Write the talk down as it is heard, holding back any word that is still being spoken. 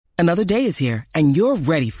Another day is here, and you're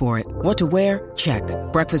ready for it. What to wear? Check.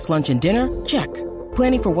 Breakfast, lunch, and dinner? Check.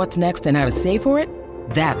 Planning for what's next and how to save for it?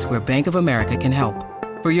 That's where Bank of America can help.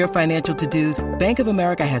 For your financial to-dos, Bank of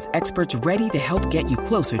America has experts ready to help get you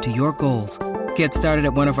closer to your goals. Get started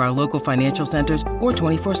at one of our local financial centers or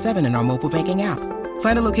 24/7 in our mobile banking app.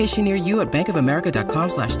 Find a location near you at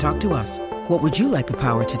bankofamerica.com/talktous. What would you like the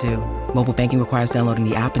power to do? Mobile banking requires downloading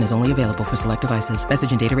the app and is only available for select devices.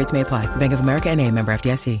 Message and data rates may apply. Bank of America N.A., member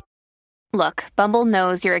FDIC. Look, Bumble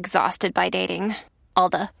knows you're exhausted by dating. All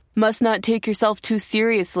the must not take yourself too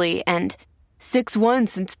seriously and 6'1"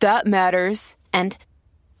 since that matters. And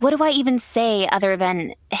what do I even say other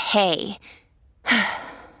than, hey?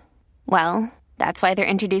 Well, that's why they're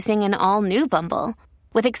introducing an all-new Bumble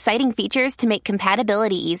with exciting features to make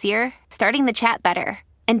compatibility easier, starting the chat better,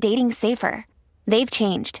 and dating safer. They've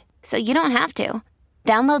changed, so you don't have to.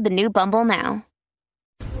 Download the new Bumble now.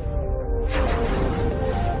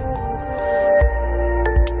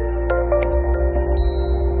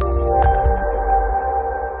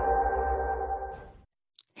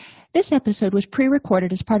 This episode was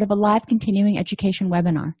pre-recorded as part of a live continuing education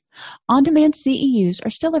webinar. On-demand CEUs are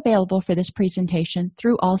still available for this presentation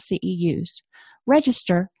through All CEUs.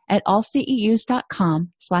 Register at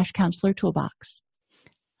allceus.com/counselor toolbox.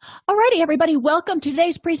 Alrighty, everybody, welcome to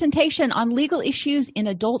today's presentation on legal issues in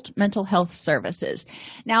adult mental health services.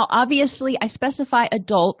 Now, obviously, I specify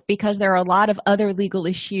adult because there are a lot of other legal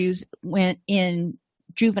issues when in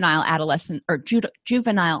juvenile adolescent or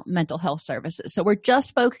juvenile mental health services. So we're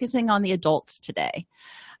just focusing on the adults today.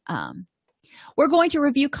 We're going to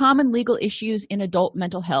review common legal issues in adult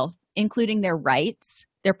mental health, including their rights,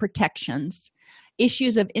 their protections,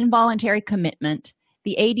 issues of involuntary commitment,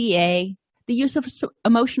 the ADA, the use of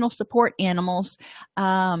emotional support animals,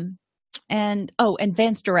 and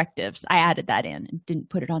advanced directives. I added that in and didn't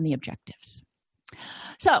put it on the objectives.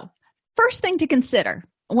 So first thing to consider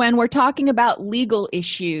when we're talking about legal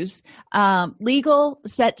issues, legal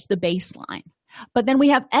sets the baseline. But then we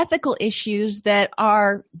have ethical issues that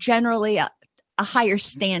are generally a higher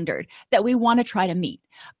standard that we want to try to meet.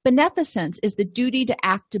 Beneficence is the duty to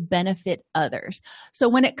act to benefit others. So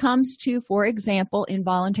when it comes to, for example,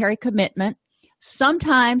 involuntary commitment,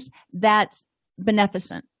 sometimes that's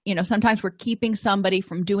beneficent. Sometimes we're keeping somebody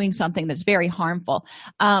from doing something that's very harmful.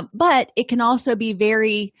 But it can also be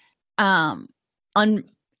very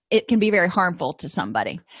it can be very harmful to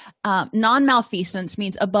somebody. Non-malfeasance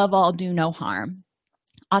means above all, do no harm.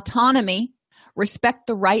 Autonomy, respect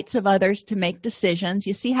the rights of others to make decisions.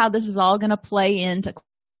 You see how this is all going to play into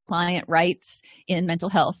client rights in mental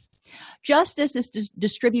health. Justice is to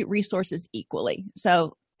distribute resources equally.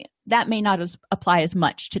 So that may not apply as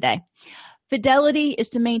much today. Fidelity is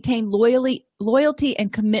to maintain loyalty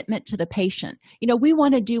and commitment to the patient. We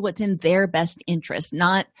want to do what's in their best interest,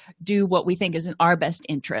 not do what we think is in our best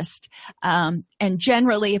interest. And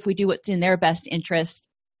generally, if we do what's in their best interest,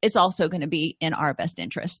 it's also going to be in our best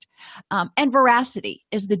interest. And veracity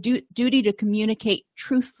is the duty to communicate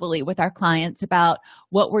truthfully with our clients about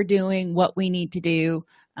what we're doing, what we need to do,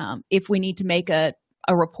 if we need to make a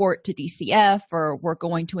report to DCF or we're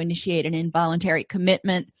going to initiate an involuntary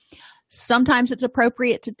commitment. Sometimes it's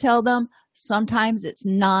appropriate to tell them. Sometimes it's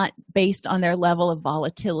not, based on their level of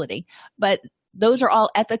volatility. But those are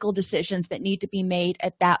all ethical decisions that need to be made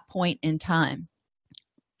at that point in time.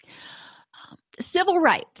 Civil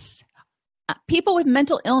rights. People with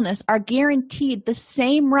mental illness are guaranteed the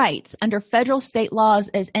same rights under federal state laws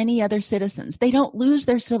as any other citizens. They don't lose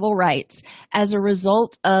their civil rights as a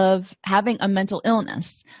result of having a mental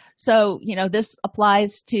illness. So, this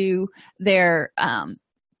applies to their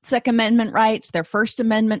Second Amendment rights, their First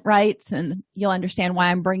Amendment rights, and you'll understand why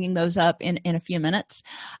I'm bringing those up in a few minutes.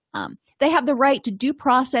 They have the right to due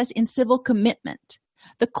process in civil commitment.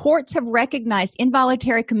 The courts have recognized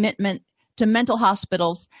involuntary commitment to mental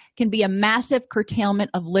hospitals can be a massive curtailment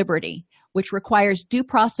of liberty, which requires due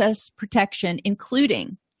process protection,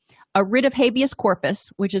 including a writ of habeas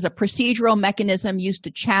corpus, which is a procedural mechanism used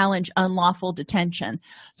to challenge unlawful detention.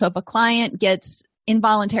 So if a client gets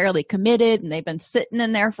involuntarily committed and they've been sitting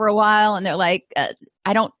in there for a while and they're like,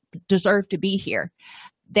 I don't deserve to be here,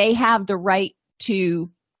 they have the right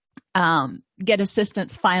to get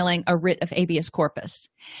assistance filing a writ of habeas corpus.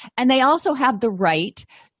 And they also have the right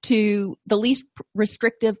to the least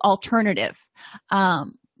restrictive alternative,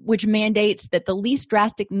 which mandates that the least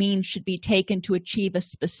drastic means should be taken to achieve a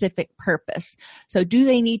specific purpose. So do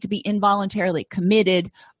they need to be involuntarily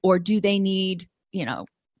committed, or do they need,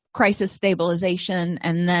 crisis stabilization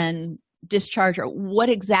and then discharge, or what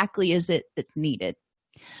exactly is it that's needed?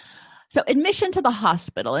 So admission to the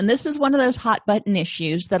hospital, and this is one of those hot button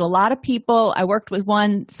issues that a lot of people, I worked with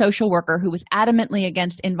one social worker who was adamantly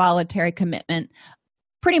against involuntary commitment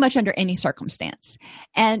pretty much under any circumstance.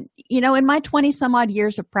 And, in my 20 some odd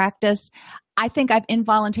years of practice, I think I've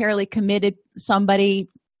involuntarily committed somebody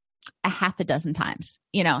a half a dozen times,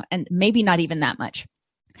 and maybe not even that much.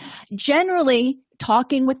 Generally,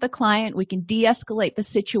 talking with the client, we can de-escalate the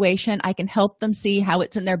situation. I can help them see how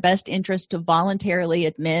it's in their best interest to voluntarily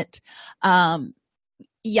admit, yada,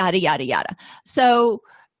 yada, yada. So,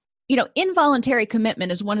 involuntary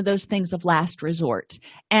commitment is one of those things of last resort.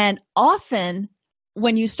 And often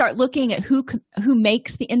when you start looking at who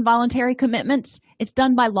makes the involuntary commitments, it's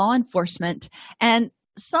done by law enforcement and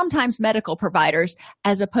sometimes medical providers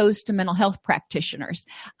as opposed to mental health practitioners.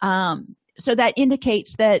 So that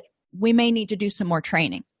indicates that we may need to do some more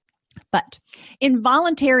training. But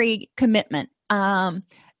involuntary commitment,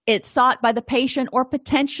 it's sought by the patient or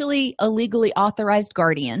potentially a legally authorized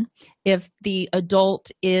guardian if the adult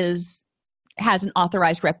has an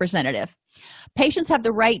authorized representative. Patients have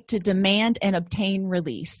the right to demand and obtain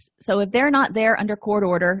release. So if they're not there under court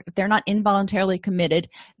order, if they're not involuntarily committed,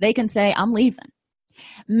 they can say, I'm leaving.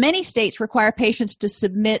 Many states require patients to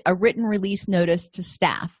submit a written release notice to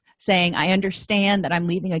staff saying, I understand that I'm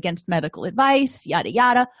leaving against medical advice, yada,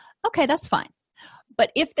 yada. Okay, that's fine.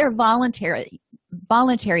 But if they're voluntary,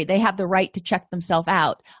 they have the right to check themselves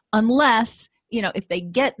out unless, if they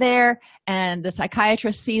get there and the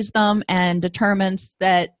psychiatrist sees them and determines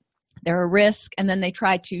that they're a risk and then they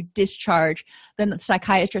try to discharge, then the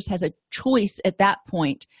psychiatrist has a choice at that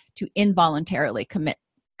point to involuntarily commit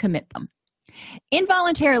them.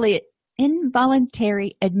 Involuntary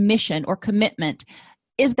admission or commitment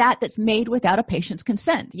is that's made without a patient's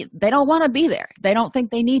consent. They don't want to be there. They don't think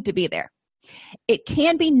they need to be there. It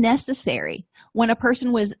can be necessary when a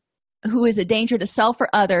person who is a danger to self or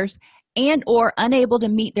others and or unable to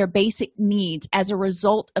meet their basic needs as a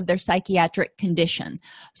result of their psychiatric condition.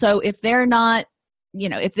 So if they're not,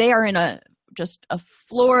 if they are in just a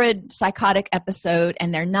florid psychotic episode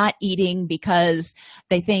and they're not eating because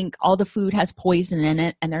they think all the food has poison in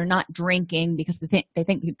it, and they're not drinking because they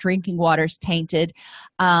think the drinking water is tainted,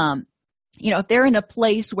 if they're in a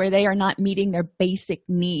place where they are not meeting their basic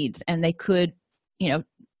needs and they could,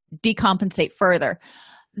 decompensate further,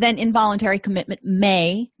 then involuntary commitment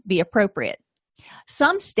may be appropriate.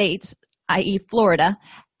 Some states, i.e. Florida,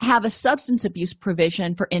 have a substance abuse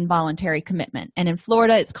provision for involuntary commitment. And in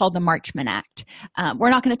Florida, it's called the Marchman Act. We're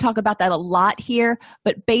not going to talk about that a lot here,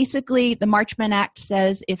 but basically the Marchman Act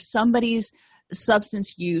says if somebody's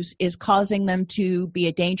substance use is causing them to be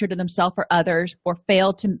a danger to themselves or others or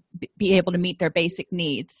fail to be able to meet their basic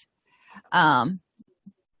needs. All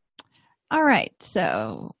right,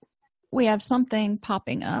 so we have something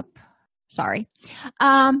popping up. Sorry.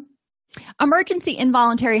 Emergency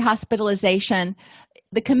involuntary hospitalization.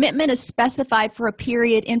 The commitment is specified for a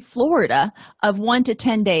period in Florida of 1 to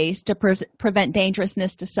 10 days to prevent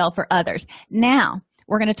dangerousness to self or others. Now,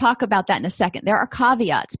 we're going to talk about that in a second. There are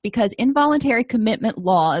caveats because involuntary commitment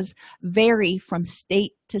laws vary from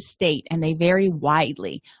state to state, and they vary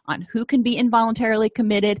widely on who can be involuntarily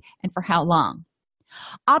committed and for how long.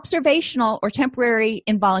 Observational or temporary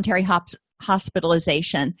involuntary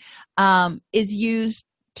hospitalization is used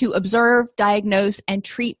to observe, diagnose, and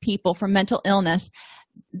treat people for mental illness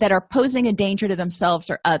that are posing a danger to themselves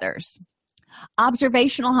or others.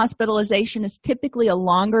 Observational hospitalization is typically a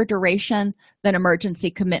longer duration than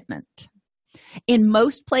emergency commitment. In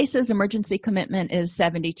most places, emergency commitment is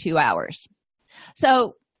 72 hours.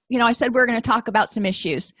 So, I said we're going to talk about some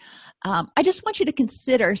issues. I just want you to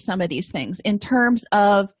consider some of these things in terms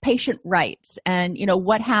of patient rights and,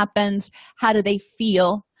 what happens, how do they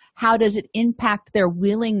feel, how does it impact their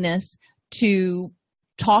willingness to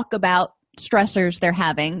talk about stressors they're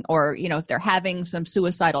having, or, if they're having some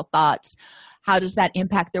suicidal thoughts, how does that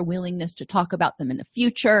impact their willingness to talk about them in the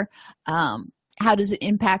future? How does it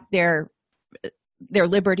impact their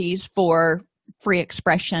liberties for free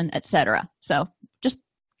expression, etc.? So just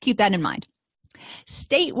keep that in mind.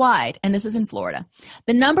 Statewide, and this is in Florida,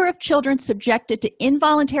 the number of children subjected to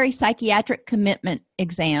involuntary psychiatric commitment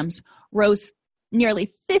exams rose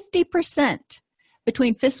nearly 50%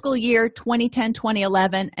 between fiscal year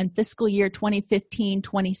 2010-2011 and fiscal year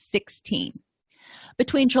 2015-2016.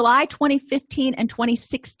 Between July 2015 and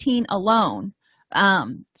 2016 alone,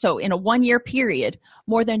 so in a one-year period,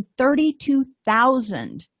 more than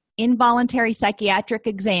 32,000 involuntary psychiatric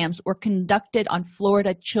exams were conducted on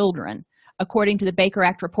Florida children, according to the Baker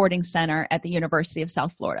Act Reporting Center at the University of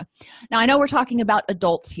South Florida. Now, I know we're talking about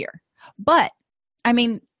adults here, but,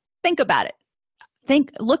 think about it.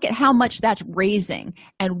 look at how much that's raising,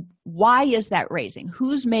 and why is that raising?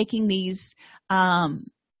 Who's making these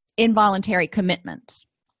involuntary commitments?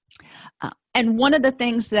 And one of the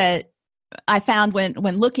things that I found when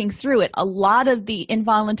looking through it, a lot of the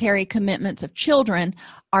involuntary commitments of children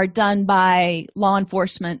are done by law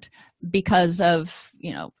enforcement because of,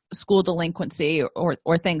 school delinquency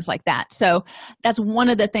or things like that. So that's one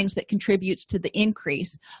of the things that contributes to the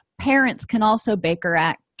increase. Parents can also Baker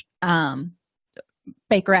Act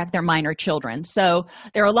their minor children. So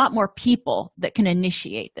there are a lot more people that can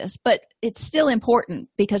initiate this, but it's still important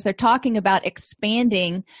because they're talking about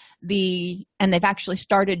expanding and they've actually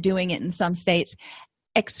started doing it in some states,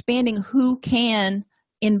 expanding who can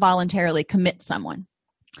involuntarily commit someone.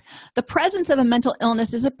 The presence of a mental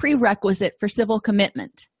illness is a prerequisite for civil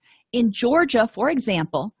commitment. In Georgia, for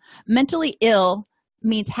example, mentally ill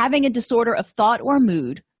means having a disorder of thought or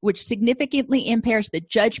mood which significantly impairs the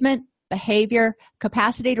judgment, behavior,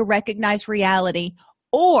 capacity to recognize reality,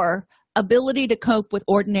 or ability to cope with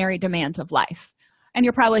ordinary demands of life. And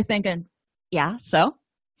you're probably thinking, yeah, so?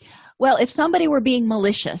 Well, if somebody were being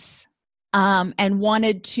malicious and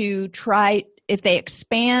wanted to try, if they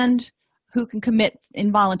expand who can commit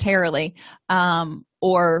involuntarily,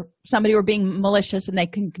 or somebody were being malicious and they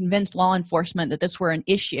can convince law enforcement that this were an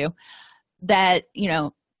issue, that,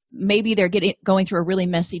 maybe they're going through a really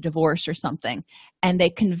messy divorce or something, and they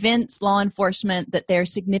convince law enforcement that their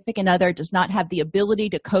significant other does not have the ability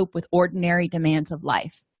to cope with ordinary demands of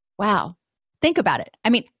life. Wow. Think about it. I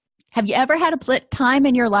mean, have you ever had a time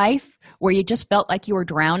in your life where you just felt like you were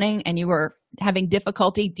drowning and you were having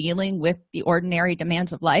difficulty dealing with the ordinary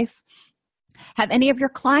demands of life? Have any of your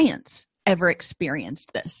clients ever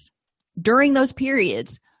experienced this? During those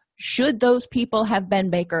periods, should those people have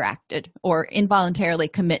been Baker Acted or involuntarily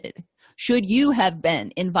committed? Should you have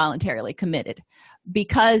been involuntarily committed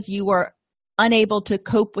because you were unable to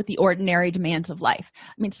cope with the ordinary demands of life?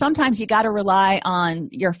 I mean, sometimes you got to rely on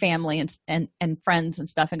your family and friends and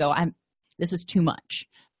stuff and go, this is too much.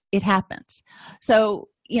 It happens. So,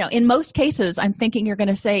 in most cases, I'm thinking you're going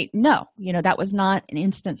to say, no, that was not an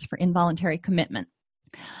instance for involuntary commitment.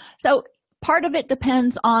 So part of it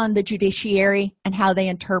depends on the judiciary and how they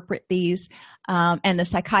interpret these, and the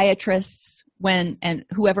psychiatrists and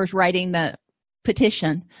whoever's writing the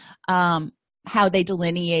petition, how they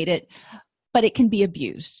delineate it. But it can be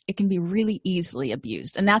abused. It can be really easily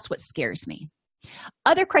abused, and that's what scares me.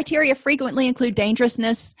 Other criteria frequently include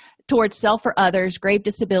dangerousness towards self or others, grave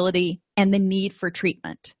disability, and the need for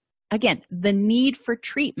treatment. Again, the need for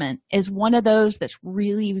treatment is one of those that's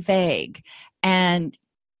really vague, and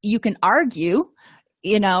you can argue,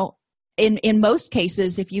 in most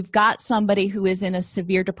cases, if you've got somebody who is in a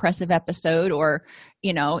severe depressive episode or,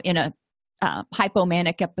 in a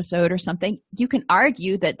hypomanic episode or something, you can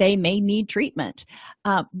argue that they may need treatment.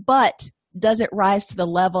 But does it rise to the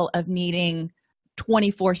level of needing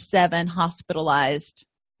 24/7 hospitalized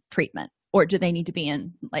treatment, or do they need to be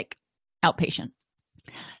in outpatient?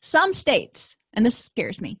 Some states, and this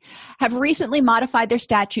scares me, have recently modified their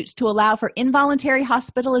statutes to allow for involuntary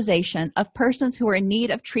hospitalization of persons who are in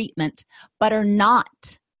need of treatment but are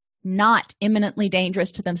not imminently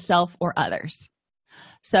dangerous to themselves or others.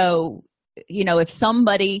 So, if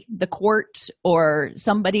somebody, the court or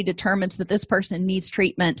somebody determines that this person needs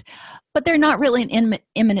treatment, but they're not really in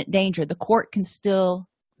imminent danger, the court can still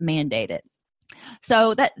mandate it.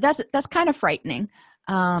 So that's kind of frightening.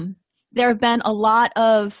 There have been a lot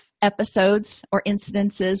of episodes or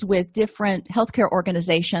incidences with different healthcare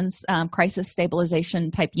organizations, crisis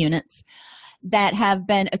stabilization type units, that have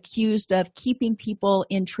been accused of keeping people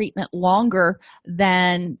in treatment longer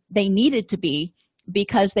than they needed to be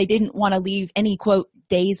because they didn't want to leave any, quote,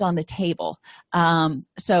 days on the table.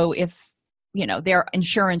 So if, their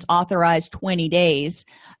insurance authorized 20 days,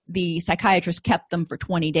 the psychiatrist kept them for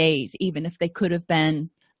 20 days, even if they could have been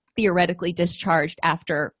theoretically discharged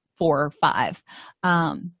after 4 or 5.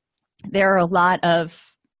 There are a lot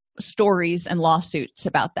of stories and lawsuits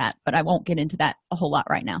about that, but I won't get into that a whole lot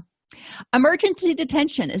right now. Emergency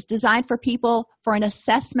detention is designed for people for an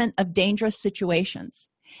assessment of dangerous situations.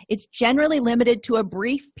 It's generally limited to a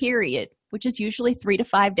brief period, which is usually 3 to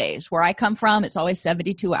 5 days. Where I come from, it's always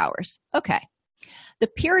 72 hours. Okay. The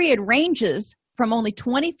period ranges from only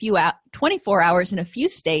 24 hours in a few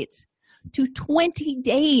states to 20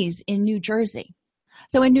 days in New Jersey.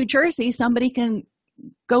 So in New Jersey, somebody can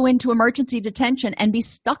go into emergency detention and be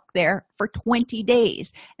stuck there for 20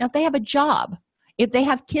 days. Now, if they have a job, if they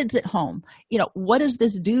have kids at home, what does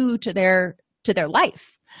this do to their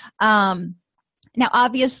life? Now,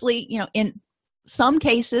 obviously, in some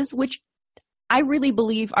cases, which I really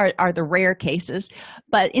believe are the rare cases,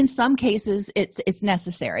 but in some cases it's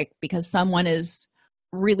necessary because someone is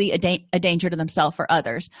really a danger to themselves or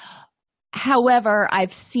others. However,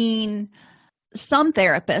 I've seen some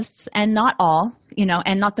therapists, and not all,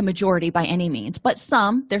 and not the majority by any means, but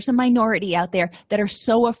there's a minority out there that are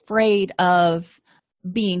so afraid of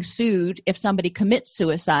being sued if somebody commits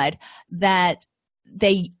suicide that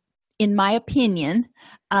they, in my opinion,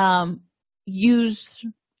 use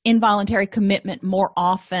involuntary commitment more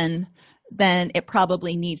often than it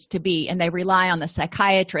probably needs to be. And they rely on the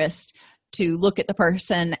psychiatrist to look at the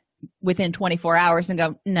person within 24 hours and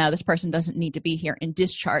go, no, this person doesn't need to be here, and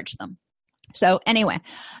discharge them. So anyway,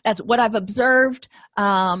 that's what I've observed.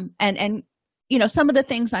 And some of the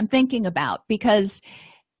things I'm thinking about, because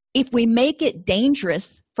if we make it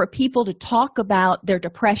dangerous for people to talk about their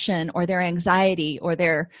depression or their anxiety or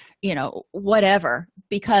their, whatever,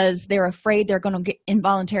 because they're afraid they're going to get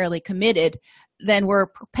involuntarily committed, then we're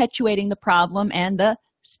perpetuating the problem and the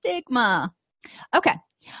stigma. Okay.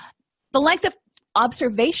 The length of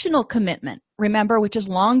observational commitment, remember, which is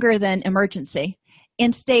longer than emergency,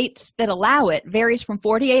 in states that allow it varies from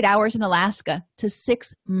 48 hours in Alaska to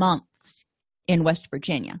 6 months in West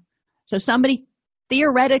Virginia. So somebody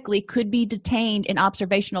theoretically could be detained in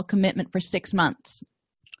observational commitment for 6 months.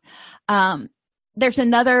 There's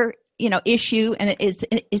another, issue, and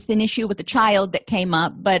it's an issue with the child that came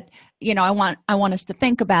up, but I want us to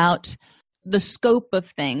think about the scope of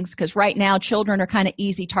things, because right now children are kind of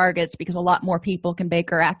easy targets because a lot more people can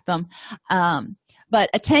Baker Act them. But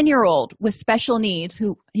a 10-year-old with special needs,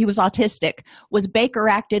 he was autistic, was Baker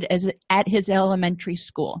Acted at his elementary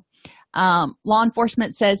school. Law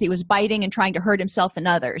enforcement says he was biting and trying to hurt himself and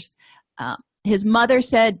others. His mother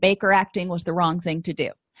said Baker acting was the wrong thing to do.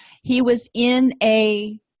 He was in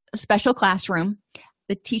a special classroom.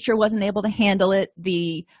 The teacher wasn't able to handle it.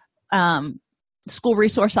 The school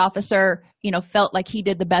resource officer, felt like he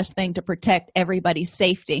did the best thing to protect everybody's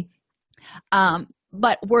safety.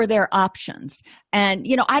 But were there options? And,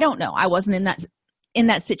 I don't know. I wasn't in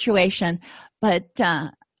that situation, but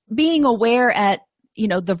being aware at,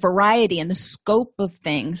 the variety and the scope of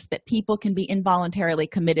things that people can be involuntarily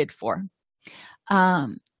committed for.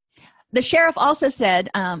 The sheriff also said,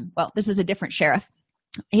 this is a different sheriff.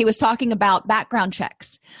 He was talking about background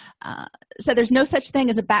checks. So there's no such thing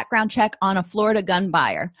as a background check on a Florida gun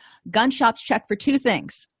buyer. Gun shops check for two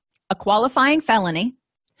things: a qualifying felony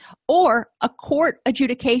or a court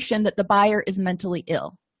adjudication that the buyer is mentally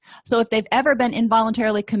ill. So if they've ever been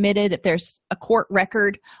involuntarily committed, if there's a court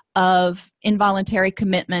record of involuntary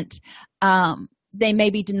commitment, they may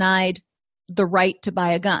be denied the right to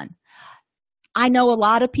buy a gun. I know a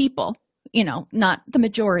lot of people, not the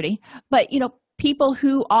majority, but, people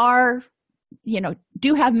who are,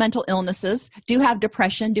 do have mental illnesses, do have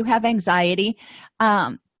depression, do have anxiety,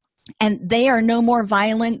 and they are no more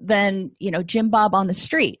violent than, Jim Bob on the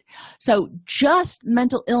street. So just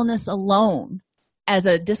mental illness alone as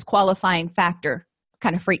a disqualifying factor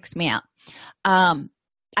kind of freaks me out.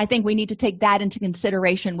 I think we need to take that into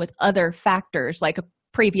consideration with other factors like a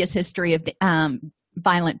previous history of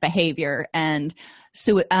violent behavior and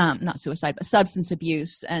not suicide, but substance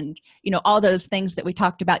abuse, and all those things that we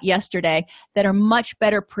talked about yesterday that are much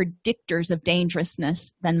better predictors of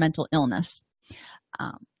dangerousness than mental illness.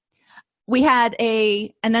 And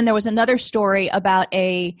then there was another story about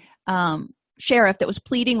a sheriff that was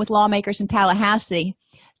pleading with lawmakers in Tallahassee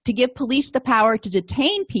to give police the power to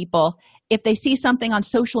detain people if they see something on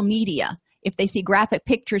social media, if they see graphic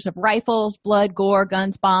pictures of rifles, blood, gore,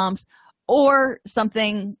 guns, bombs, or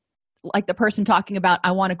something like the person talking about,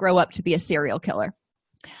 I want to grow up to be a serial killer.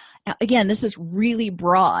 Now, again, this is really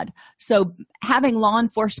broad. So having law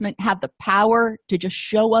enforcement have the power to just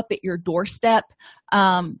show up at your doorstep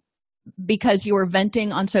because you were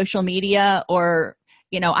venting on social media, or,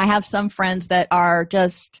 I have some friends that are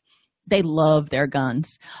just, they love their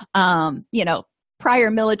guns.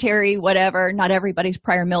 Prior military, whatever. Not everybody's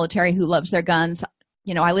prior military who loves their guns.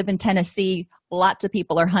 I live in Tennessee. Lots of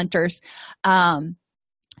people are hunters.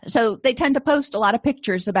 So they tend to post a lot of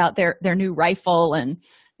pictures about their new rifle and,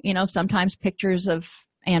 sometimes pictures of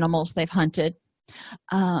animals they've hunted.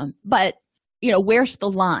 But, where's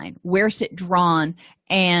the line? Where's it drawn?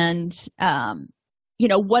 And,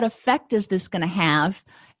 what effect is this going to have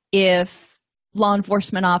if law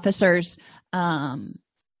enforcement officers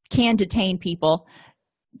can detain people?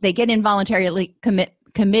 They get involuntarily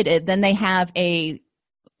committed, then they have a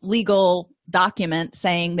legal document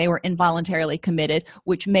saying they were involuntarily committed,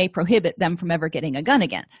 which may prohibit them from ever getting a gun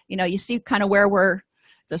again. You see kind of where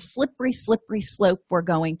the slippery slope we're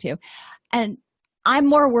going to. And I'm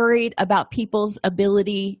more worried about people's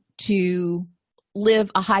ability to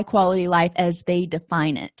live a high quality life as they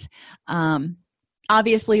define it.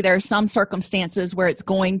 Obviously, there are some circumstances where it's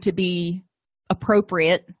going to be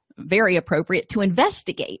appropriate, very appropriate, to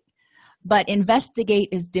investigate, but investigate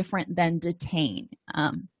is different than detain.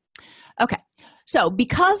 Okay, so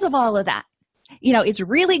because of all of that, it's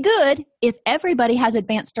really good if everybody has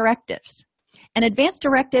advance directives. An advance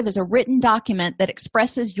directive is a written document that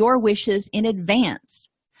expresses your wishes in advance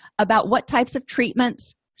about what types of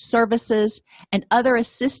treatments, services, and other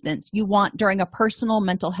assistance you want during a personal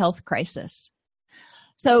mental health crisis.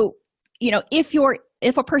 So,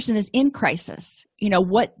 if a person is in crisis,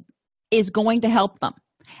 what is going to help them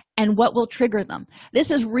and what will trigger them.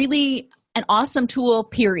 This is really an awesome tool,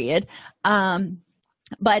 period.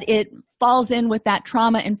 But it falls in with that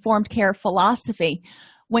trauma-informed care philosophy.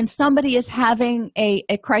 When somebody is having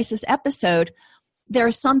a crisis episode, there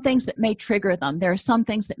are some things that may trigger them. There are some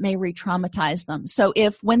things that may re-traumatize them. So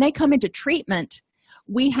if when they come into treatment,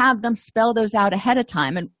 we have them spell those out ahead of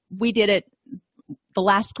time, and we did it the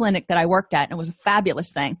last clinic that I worked at, and it was a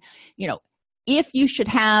fabulous thing. If you should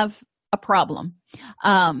have a problem,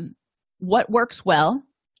 what works well?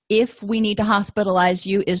 If we need to hospitalize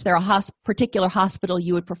you, is there a particular hospital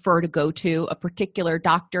you would prefer to go to, a particular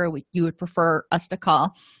doctor you would prefer us to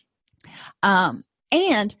call?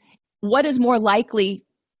 And what is more likely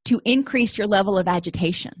to increase your level of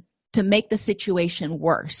agitation, to make the situation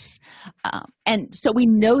worse? And so we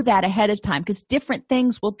know that ahead of time, because different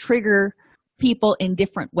things will trigger people in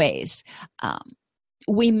different ways.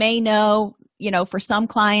 We may know, for some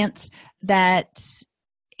clients that,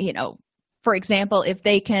 for example, if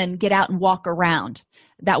they can get out and walk around,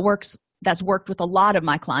 that's worked with a lot of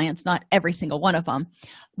my clients, not every single one of them,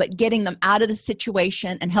 but getting them out of the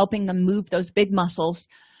situation and helping them move those big muscles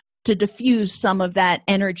to diffuse some of that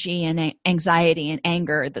energy and anxiety and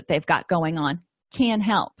anger that they've got going on can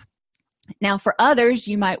help. Now, for others,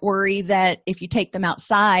 you might worry that if you take them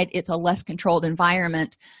outside, it's a less controlled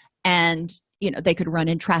environment and, they could run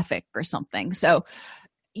in traffic or something. So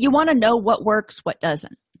you want to know what works, what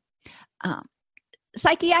doesn't.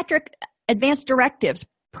 Psychiatric advance directives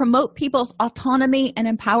promote people's autonomy and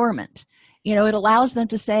empowerment. It allows them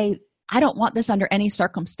to say, I don't want this under any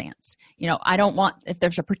circumstance. I don't want, if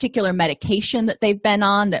there's a particular medication that they've been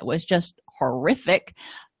on that was just horrific,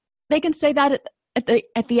 they can say that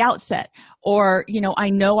at the outset. Or,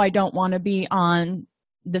 I know I don't want to be on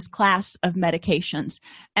this class of medications.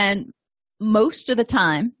 And most of the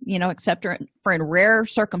time, except for in rare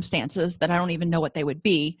circumstances that I don't even know what they would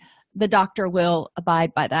be, the doctor will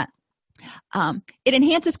abide by that. It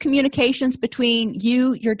enhances communications between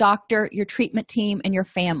you, your doctor, your treatment team, and your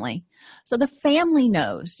family. So the family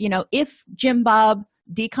knows, if Jim Bob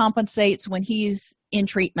decompensates when he's in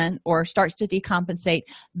treatment or starts to decompensate,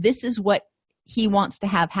 this is what he wants to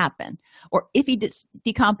have happen. Or if he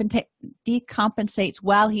decompensates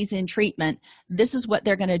while he's in treatment, this is what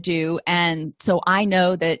they're going to do. And so I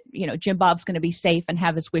know that, Jim Bob's going to be safe and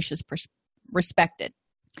have his wishes respected.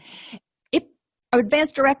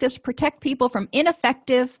 Advanced directives protect people from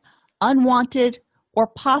ineffective, unwanted, or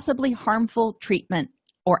possibly harmful treatment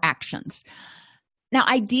or actions. Now,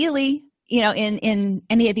 ideally, in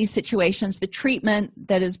any of these situations, the treatment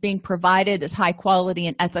that is being provided is high quality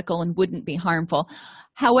and ethical and wouldn't be harmful.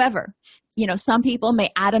 However, some people may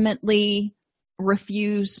adamantly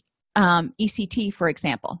refuse ECT, for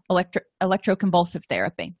example, electroconvulsive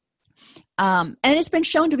therapy. And it's been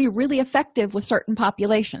shown to be really effective with certain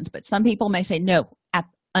populations, but some people may say, no,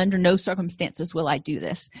 under no circumstances will I do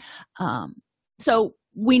this. So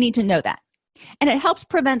we need to know that. And it helps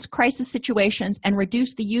prevent crisis situations and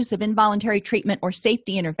reduce the use of involuntary treatment or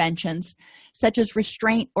safety interventions, such as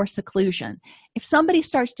restraint or seclusion. If somebody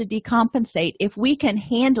starts to decompensate, if we can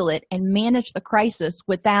handle it and manage the crisis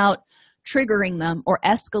without triggering them or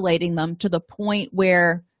escalating them to the point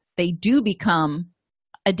where they do become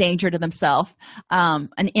a danger to themselves,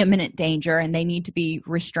 an imminent danger, and they need to be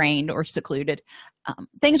restrained or secluded,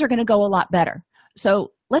 things are going to go a lot better.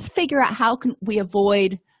 So let's figure out how can we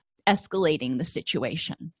avoid escalating the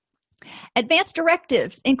situation. Advanced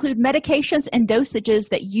directives include medications and dosages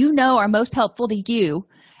that are most helpful to you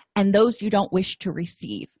and those you don't wish to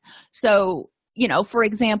receive. So, for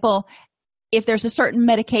example, if there's a certain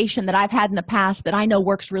medication that I've had in the past that I know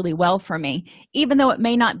works really well for me, even though it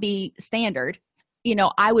may not be standard,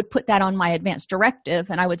 I would put that on my advanced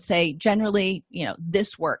directive and I would say, generally,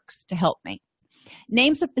 this works to help me.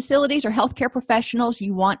 Names of facilities or healthcare professionals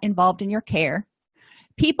you want involved in your care.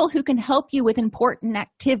 People who can help you with important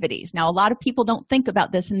activities. Now, a lot of people don't think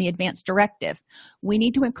about this in the advanced directive. We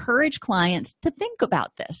need to encourage clients to think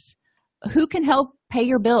about this. Who can help pay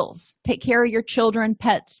your bills, take care of your children,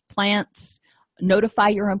 pets, plants, notify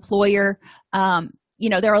your employer. There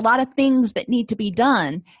are a lot of things that need to be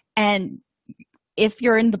done. And if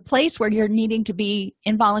you're in the place where you're needing to be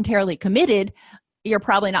involuntarily committed, you're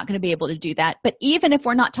probably not going to be able to do that. But even if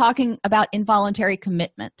we're not talking about involuntary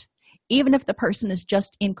commitment, even if the person is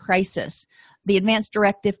just in crisis, the advance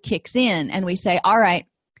directive kicks in and we say, all right,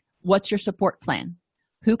 what's your support plan?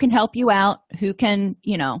 Who can help you out? Who can,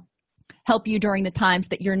 help you during the times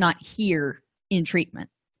that you're not here in treatment?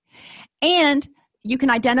 And you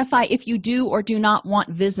can identify if you do or do not want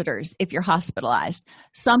visitors if you're hospitalized.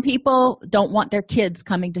 Some people don't want their kids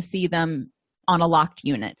coming to see them on a locked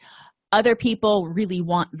unit. Other people really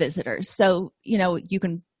want visitors. So, you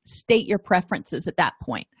can state your preferences at that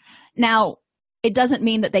point. Now, it doesn't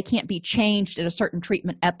mean that they can't be changed at a certain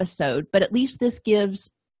treatment episode, but at least this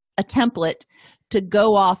gives a template to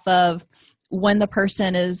go off of when the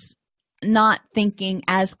person is not thinking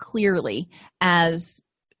as clearly as,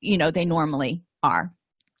 they normally are.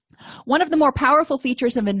 One of the more powerful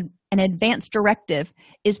features of an advance directive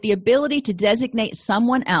is the ability to designate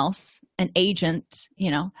someone else, an agent,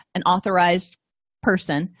 an authorized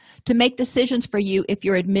person, to make decisions for you if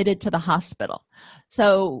you're admitted to the hospital.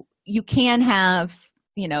 So you can have,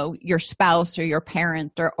 your spouse or your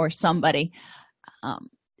parent or somebody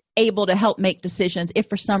able to help make decisions if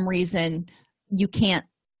for some reason you can't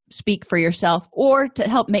speak for yourself, or to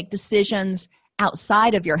help make decisions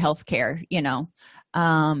outside of your healthcare,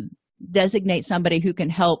 designate somebody who can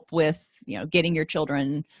help with, getting your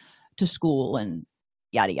children to school and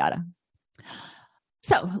yada, yada.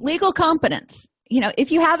 So legal competence.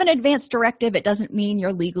 If you have an advance directive, it doesn't mean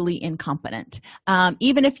you're legally incompetent.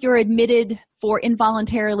 Even if you're admitted for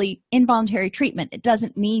involuntary treatment, it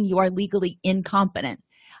doesn't mean you are legally incompetent.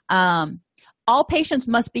 All patients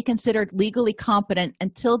must be considered legally competent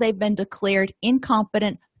until they've been declared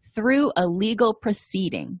incompetent through a legal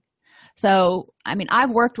proceeding. So,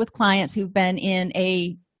 I've worked with clients who've been in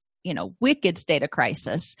a, wicked state of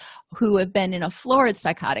crisis, who have been in a florid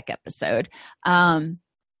psychotic episode. And,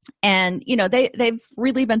 they've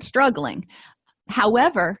really been struggling.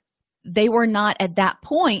 However, they were not at that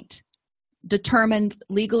point determined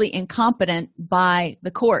legally incompetent by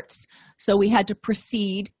the courts. So we had to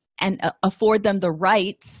proceed and afford them the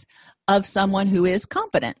rights of someone who is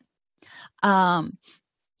competent.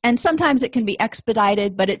 And sometimes it can be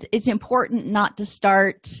expedited, but it's important not to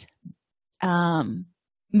start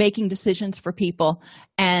making decisions for people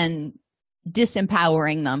and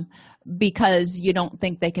disempowering them because you don't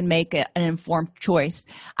think they can make an informed choice.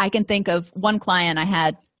 I can think of one client I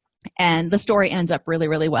had, and the story ends up really,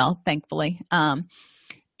 really well, thankfully.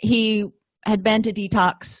 He had been to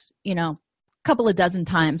detox, a couple of dozen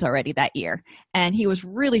times already that year, and he was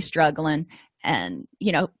really struggling. And,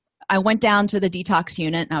 I went down to the detox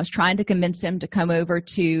unit and I was trying to convince him to come over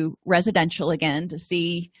to residential again to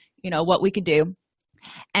see, what we could do.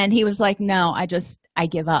 And he was like, no, I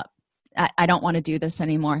give up. I don't want to do this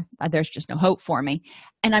anymore. There's just no hope for me.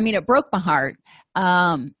 And it broke my heart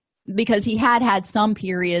because he had some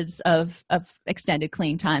periods of extended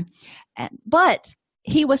clean time. But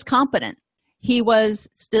he was competent. He was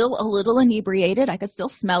still a little inebriated. I could still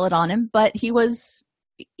smell it on him, but he was,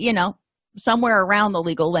 somewhere around the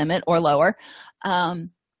legal limit or lower. And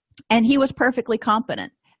he was perfectly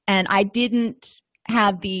competent. And I didn't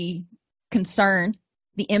have the concern,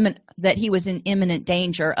 that he was in imminent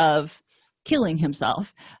danger of killing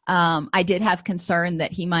himself. I did have concern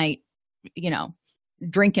that he might,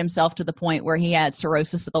 drink himself to the point where he had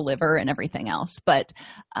cirrhosis of the liver and everything else. But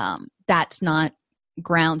that's not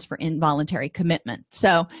grounds for involuntary commitment.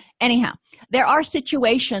 So anyhow, there are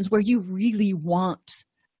situations where you really want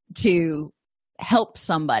to help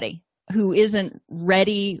somebody who isn't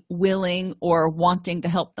ready, willing, or wanting to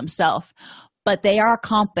help themselves, but they are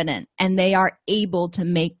competent and they are able to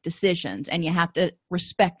make decisions, and you have to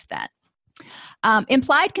respect that.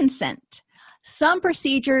 Implied consent. Some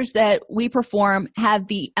procedures that we perform have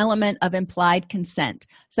the element of implied consent,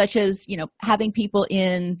 such as, having people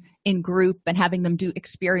in group and having them do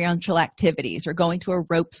experiential activities or going to a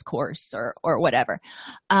ropes course or whatever.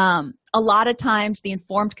 A lot of times the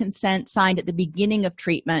informed consent signed at the beginning of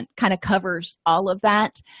treatment kind of covers all of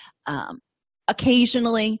that.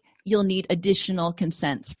 Occasionally you'll need additional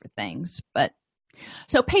consents for things.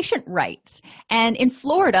 So patient rights. And in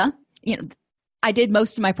Florida, I did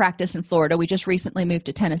most of my practice in Florida. We just recently moved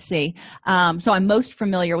to Tennessee. So I'm most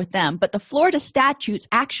familiar with them. But the Florida statutes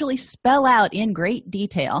actually spell out in great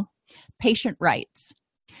detail patient rights.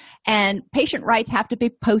 And patient rights have to be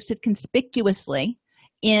posted conspicuously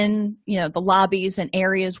in, the lobbies and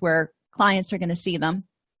areas where clients are going to see them.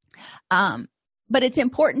 But it's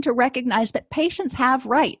important to recognize that patients have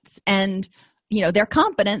rights, and, they're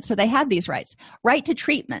competent, so they have these rights. Right to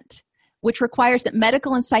treatment, which requires that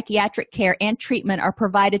medical and psychiatric care and treatment are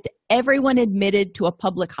provided to everyone admitted to a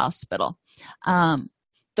public hospital.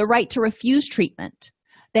 The right to refuse treatment.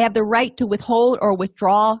 They have the right to withhold or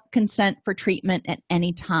withdraw consent for treatment at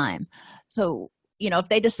any time. So, if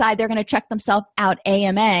they decide they're going to check themselves out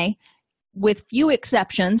AMA, with few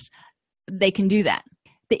exceptions, they can do that.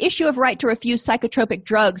 The issue of right to refuse psychotropic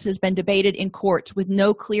drugs has been debated in courts with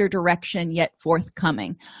no clear direction yet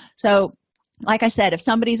forthcoming. So, like I said, if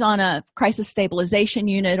somebody's on a crisis stabilization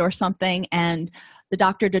unit or something and the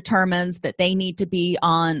doctor determines that they need to be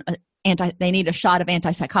on they need a shot of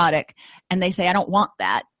antipsychotic and they say, I don't want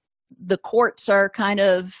that, the courts are kind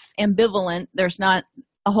of ambivalent. There's not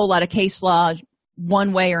a whole lot of case law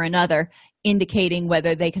one way or another indicating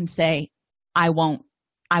whether they can say, I won't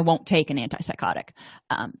take an antipsychotic.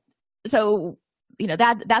 So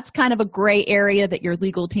that's kind of a gray area that your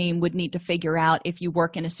legal team would need to figure out if you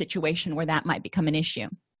work in a situation where that might become an issue.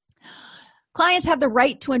 Clients have the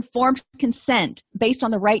right to informed consent based on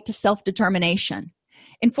the right to self-determination.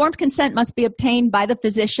 Informed consent must be obtained by the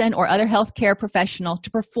physician or other healthcare professional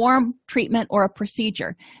to perform treatment or a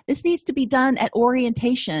procedure. This needs to be done at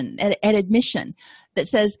orientation, at admission, that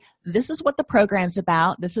says, this is what the program's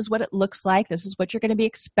about, this is what it looks like, this is what you're going to be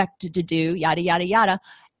expected to do, yada, yada, yada.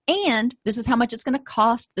 And this is how much it's going to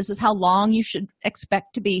cost. This is how long you should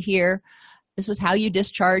expect to be here. This is how you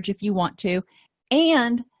discharge if you want to.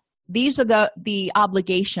 And these are the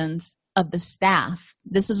obligations of the staff.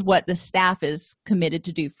 This is what the staff is committed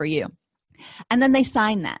to do for you. And then they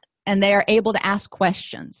sign that, and they are able to ask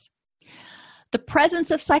questions. The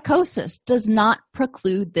presence of psychosis does not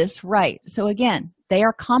preclude this right. So again, they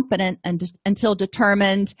are competent until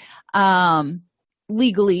determined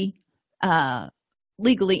legally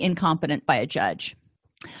incompetent by a judge.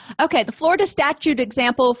 Okay, the Florida statute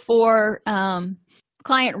example for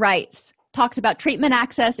client rights talks about treatment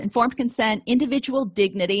access, informed consent, individual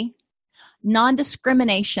dignity,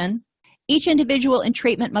 non-discrimination. Each individual in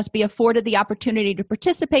treatment must be afforded the opportunity to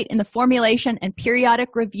participate in the formulation and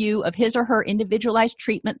periodic review of his or her individualized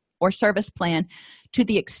treatment or service plan to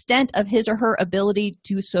the extent of his or her ability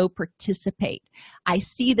to so participate. I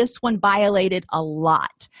see this one violated a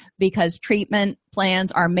lot because treatment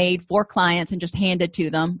plans are made for clients and just handed to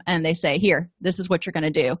them, and they say, here, this is what you're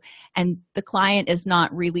going to do. And the client is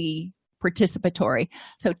not really participatory.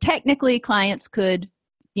 So technically, clients could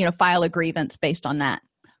file a grievance based on that.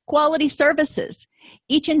 Quality services.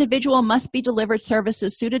 Each individual must be delivered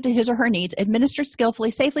services suited to his or her needs, administered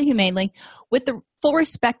skillfully, safely, humanely, with the full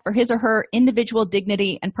respect for his or her individual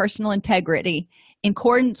dignity and personal integrity in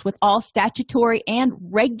accordance with all statutory and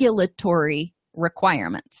regulatory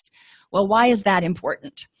requirements. Well, why is that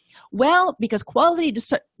important? Well, because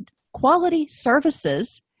quality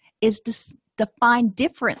services is defined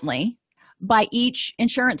differently by each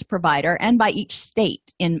insurance provider and by each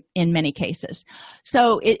state in many cases.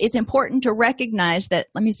 So it's important to recognize that.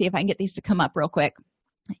 Let me see if I can get these to come up real quick.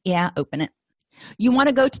 Yeah, open it. You want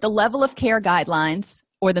to go to the level of care guidelines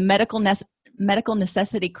or the medical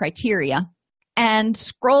necessity criteria and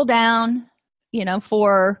scroll down,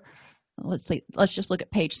 for, let's see, let's just look at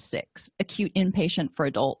page 6, acute inpatient for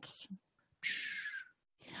adults.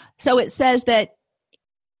 So it says that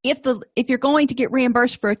if you're going to get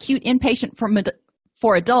reimbursed for acute inpatient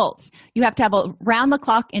for adults, you have to have a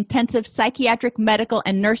round-the-clock intensive psychiatric, medical,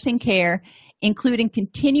 and nursing care, including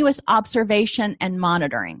continuous observation and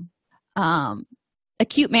monitoring.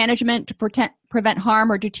 Acute management to prevent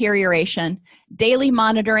harm or deterioration, daily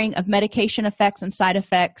monitoring of medication effects and side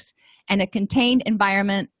effects, and a contained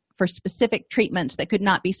environment for specific treatments that could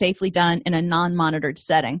not be safely done in a non-monitored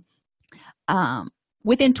setting.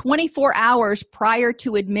 Within 24 hours prior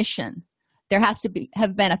to admission, there has to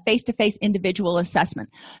have been a face-to-face individual assessment.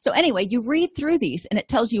 So anyway, you read through these and it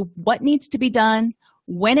tells you what needs to be done,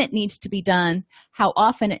 when it needs to be done, how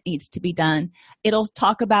often it needs to be done. It'll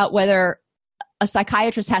talk about whether a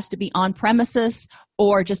psychiatrist has to be on premises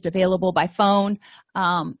or just available by phone.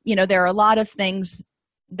 There are a lot of things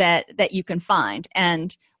that you can find,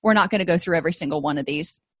 and we're not going to go through every single one of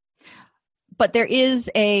these. But there is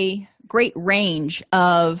a great range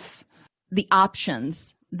of the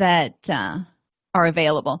options that are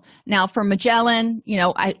available. Now, for Magellan,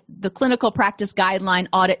 the clinical practice guideline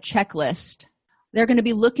audit checklist, they're going to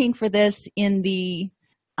be looking for this in the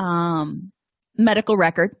medical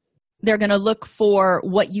record. They're going to look for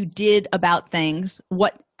what you did about things,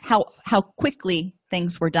 how quickly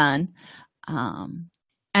things were done, and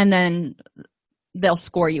then they'll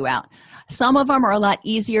score you out. Some of them are a lot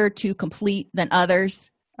easier to complete than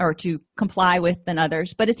others, or to comply with than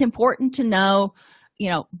others, but it's important to know,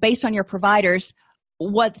 based on your providers,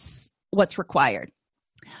 what's required.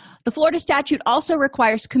 The Florida statute also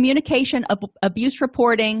requires communication of abuse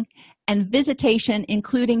reporting and visitation,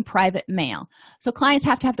 including private mail. So clients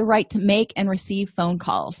have to have the right to make and receive phone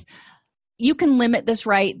calls. You can limit this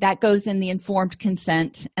right. That goes in the informed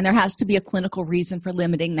consent, and there has to be a clinical reason for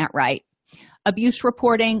limiting that right. Abuse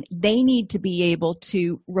reporting, they need to be able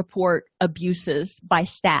to report abuses by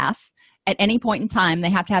staff at any point in time.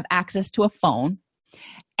 They have to have access to a phone,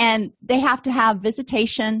 and they have to have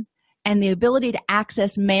visitation and the ability to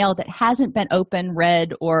access mail that hasn't been opened,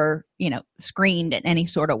 read, or screened in any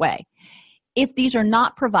sort of way. If these are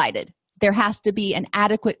not provided, there has to be an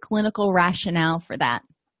adequate clinical rationale for that.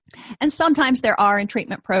 And sometimes there are in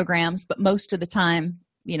treatment programs, but most of the time,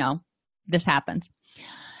 this happens.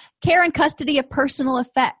 Care and custody of personal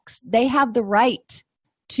effects. They have the right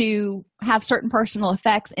to have certain personal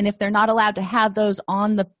effects, and if they're not allowed to have those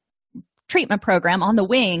on the treatment program, on the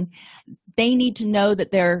wing, they need to know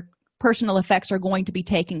that their personal effects are going to be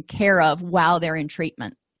taken care of while they're in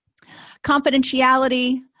treatment.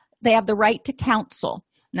 Confidentiality, they have the right to counsel.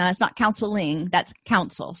 Now, it's not counseling, that's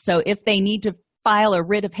counsel. So if they need to file a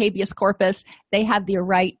writ of habeas corpus, they have the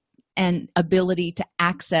right and ability to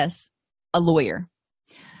access a lawyer.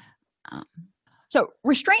 So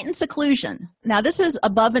restraint and seclusion. Now, this is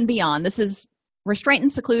above and beyond. Restraint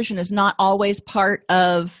and seclusion is not always part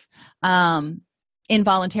of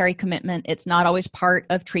involuntary commitment. It's not always part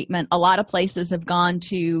of treatment. A lot of places have gone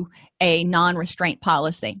to a non-restraint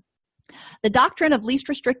policy. The doctrine of least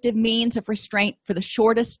restrictive means of restraint for the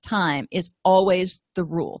shortest time is always the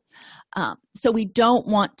rule. So we don't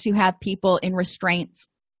want to have people in restraints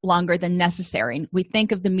longer than necessary. We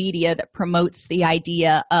think of the media that promotes the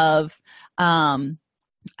idea of 5-point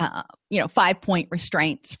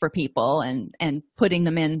restraints for people and putting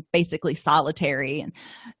them in basically solitary. And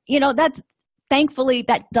that's thankfully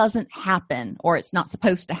that doesn't happen, or it's not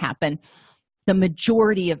supposed to happen the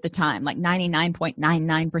majority of the time, like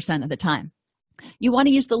 99.99% of the time. You want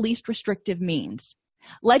to use the least restrictive means.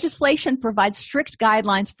 Legislation provides strict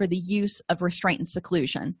guidelines for the use of restraint and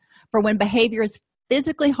seclusion for when behavior is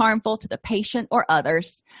physically harmful to the patient or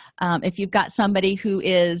others. If you've got somebody who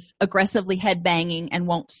is aggressively headbanging and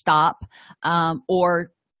won't stop,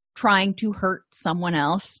 or trying to hurt someone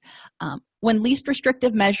else, when least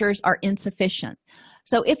restrictive measures are insufficient.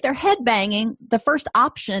 So if they're headbanging, the first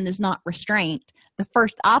option is not restraint. The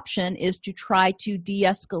first option is to try to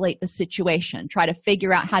de-escalate the situation, try to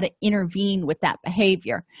figure out how to intervene with that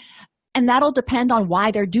behavior. And that'll depend on why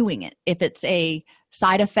they're doing it. If it's a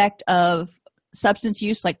side effect of substance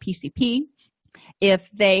use like PCP, if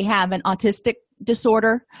they have an autistic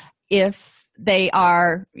disorder, if they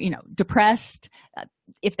are, depressed,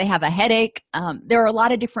 if they have a headache, there are a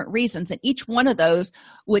lot of different reasons, and each one of those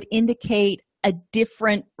would indicate a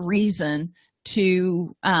different reason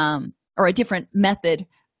to, or a different method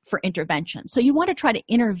for intervention. So you want to try to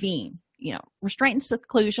intervene. Restraint and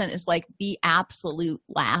seclusion is like the absolute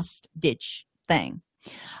last ditch thing.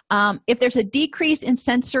 If there's a decrease in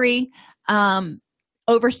sensory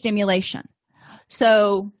overstimulation.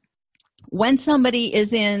 So when somebody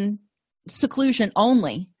is in seclusion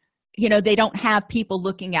only, they don't have people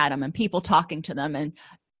looking at them and people talking to them and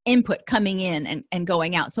input coming in and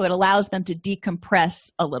going out. So it allows them to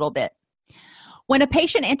decompress a little bit. When a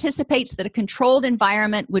patient anticipates that a controlled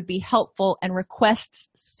environment would be helpful and requests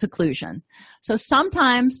seclusion. So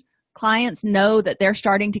sometimes clients know that they're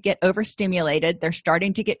starting to get overstimulated, they're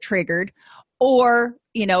starting to get triggered, or,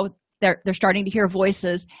 they're starting to hear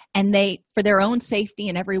voices, and for their own safety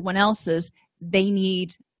and everyone else's, they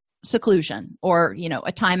need seclusion or,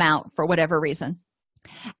 a timeout for whatever reason.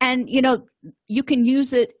 And, you can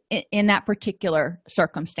use it in that particular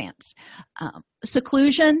circumstance.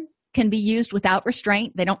 Seclusion can be used without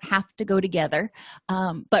restraint. They don't have to go together.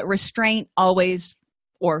 But restraint always,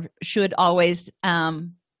 or should always,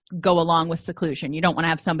 go along with seclusion. You don't want to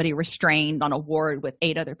have somebody restrained on a ward with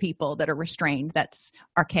 8 other people that are restrained. That's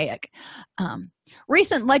archaic.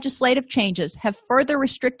 Recent legislative changes have further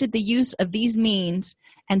restricted the use of these means,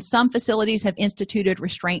 and some facilities have instituted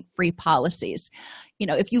restraint-free policies.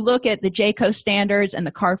 If you look at the JCAHO standards and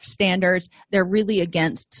the CARF standards, they're really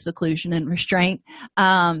against seclusion and restraint,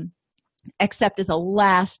 except as a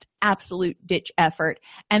last absolute ditch effort.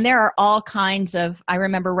 And there are all kinds of, I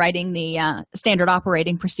remember writing the standard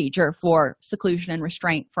operating procedure for seclusion and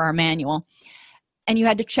restraint for our manual. And you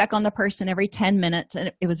had to check on the person every 10 minutes.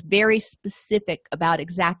 And it was very specific about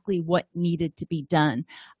exactly what needed to be done.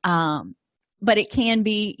 But it can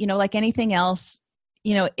be, like anything else,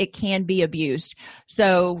 it can be abused.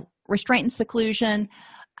 So restraint and seclusion.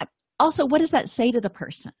 Also, what does that say to the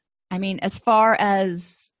person? I mean, as far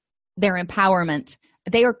as their empowerment,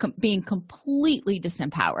 they are being completely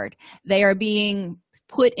disempowered. They are being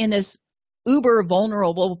put in this uber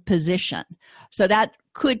vulnerable position. So that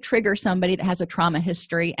could trigger somebody that has a trauma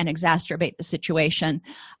history and exacerbate the situation.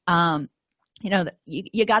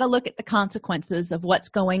 You got to look at the consequences of what's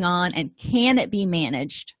going on, and can it be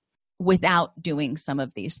managed without doing some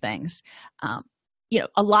of these things?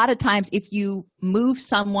 A lot of times if you move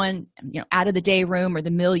someone, out of the day room or the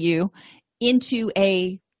milieu into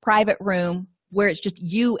a private room where it's just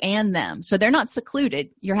you and them, so they're not secluded,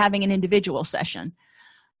 you're having an individual session,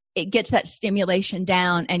 it gets that stimulation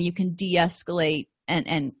down and you can de-escalate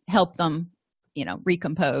and help them,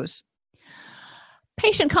 recompose.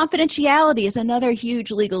 Patient confidentiality is another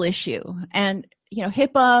huge legal issue. And,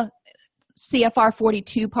 HIPAA, CFR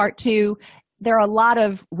 42 Part 2, there are a lot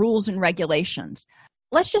of rules and regulations.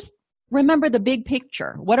 Let's just remember the big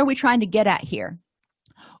picture. What are we trying to get at here?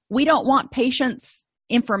 We don't want patients'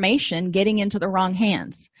 information getting into the wrong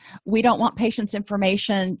hands. We don't want patients'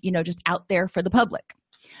 information, just out there for the public.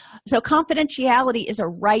 So confidentiality is a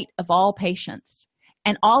right of all patients.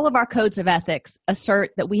 And all of our codes of ethics assert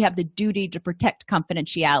that we have the duty to protect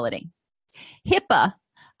confidentiality. HIPAA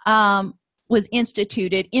was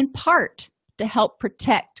instituted in part to help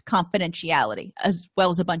protect confidentiality, as well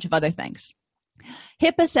as a bunch of other things.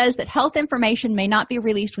 HIPAA says that health information may not be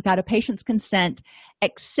released without a patient's consent,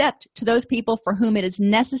 except to those people for whom it is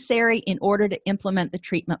necessary in order to implement the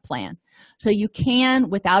treatment plan. So you can,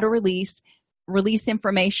 without a release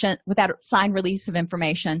information, without a signed release of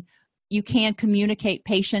information, you can communicate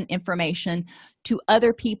patient information to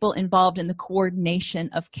other people involved in the coordination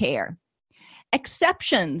of care.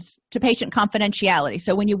 Exceptions to patient confidentiality.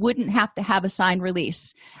 So when you wouldn't have to have a signed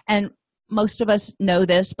release, and most of us know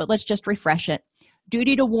this, but let's just refresh it.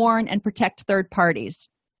 Duty to warn and protect third parties.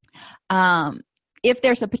 If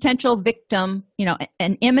there's a potential victim,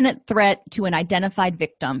 an imminent threat to an identified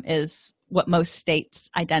victim is what most states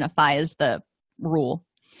identify as the rule.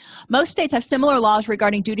 Most states have similar laws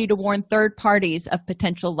regarding duty to warn third parties of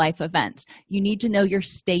potential life events. You need to know your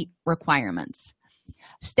state requirements.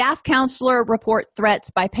 Staff counselor report threats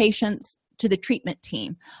by patients to the treatment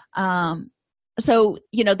team.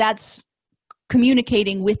 That's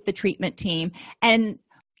communicating with the treatment team. And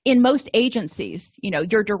in most agencies,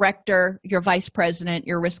 your director, your vice president,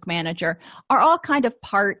 your risk manager are all kind of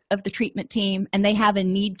part of the treatment team, and they have a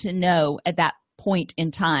need to know at that point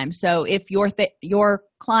in time. So if your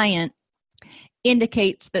client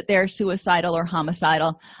indicates that they're suicidal or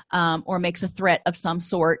homicidal, or makes a threat of some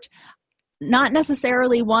sort, not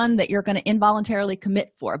necessarily one that you're going to involuntarily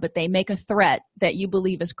commit for, but they make a threat that you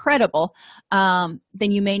believe is credible, then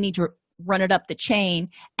you may need to run it up the chain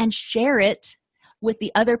and share it with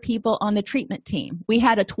the other people on the treatment team. We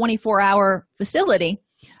had a 24-hour facility,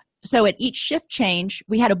 so at each shift change,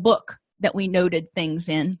 we had a book that we noted things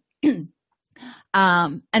in.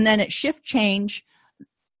 And then at shift change,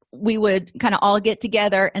 we would kind of all get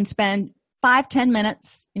together and spend 5-10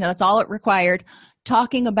 minutes, that's all it required,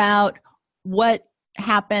 talking about what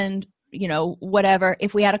happened, whatever.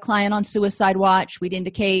 If we had a client on suicide watch, we'd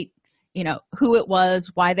indicate, who it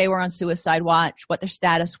was, why they were on suicide watch, what their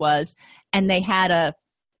status was, and they had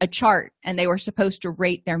a chart, and they were supposed to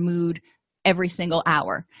rate their mood every single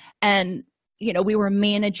hour. And, we were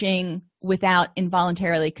managing without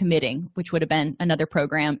involuntarily committing, which would have been another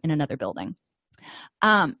program in another building.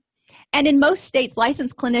 And in most states,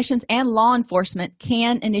 licensed clinicians and law enforcement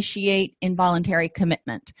can initiate involuntary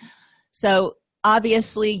commitment. So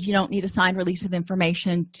obviously, you don't need a signed release of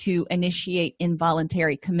information to initiate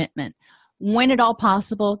involuntary commitment. When at all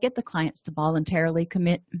possible, get the clients to voluntarily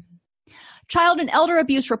commit. Child and elder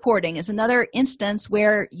abuse reporting is another instance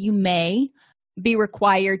where you may be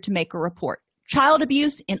required to make a report. Child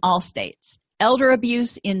abuse in all states, elder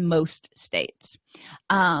abuse in most states.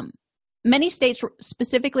 Many states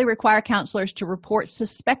specifically require counselors to report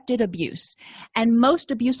suspected abuse, and most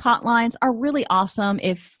abuse hotlines are really awesome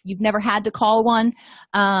if you've never had to call one.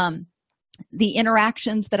 The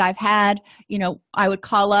interactions that I've had, I would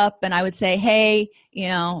call up and I would say, hey,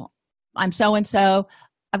 I'm so-and-so.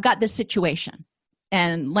 I've got this situation,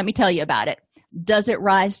 and let me tell you about it. Does it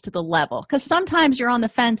rise to the level? Because sometimes you're on the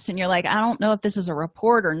fence and you're like, I don't know if this is a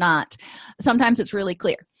report or not. Sometimes it's really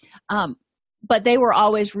clear. But they were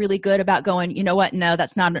always really good about going, you know what? No,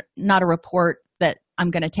 that's not a report that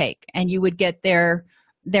I'm going to take. And you would get their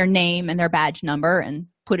name and their badge number and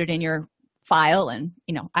put it in your file. And,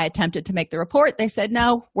 I attempted to make the report. They said,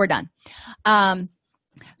 no, we're done.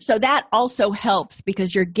 So that also helps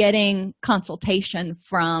because you're getting consultation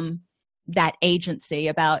from that agency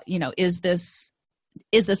about, is this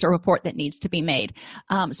is this a report that needs to be made?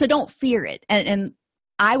 So don't fear it. And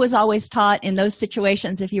I was always taught in those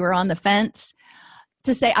situations, if you were on the fence,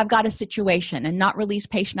 to say, I've got a situation, and not release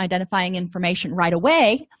patient identifying information right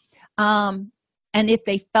away. And if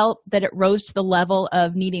they felt that it rose to the level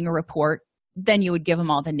of needing a report, then you would give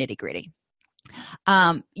them all the nitty-gritty.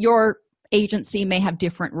 Your agency may have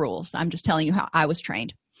different rules. I'm just telling you how I was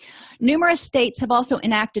trained. Numerous states have also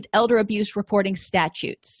enacted elder abuse reporting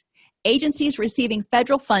statutes. Agencies receiving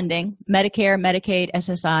federal funding, Medicare, Medicaid,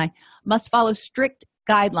 SSI, must follow strict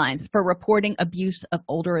guidelines for reporting abuse of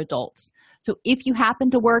older adults. So if you happen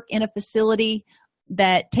to work in a facility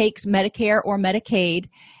that takes Medicare or Medicaid,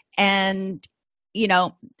 and,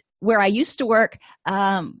 where I used to work,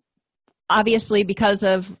 obviously, because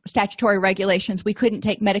of statutory regulations, we couldn't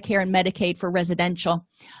take Medicare and Medicaid for residential,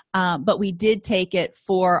 but we did take it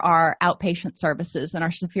for our outpatient services and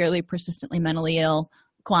our severely persistently mentally ill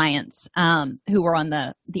clients who were on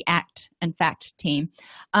the ACT and FACT team.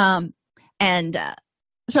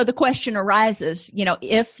 So the question arises,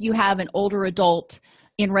 if you have an older adult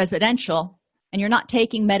in residential and you're not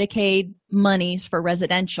taking Medicaid monies for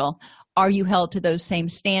residential, are you held to those same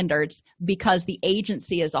standards because the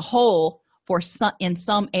agency as a whole in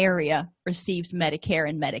some area receives Medicare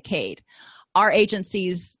and Medicaid? Our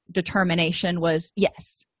agency's determination was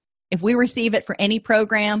yes. If we receive it for any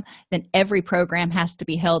program, then every program has to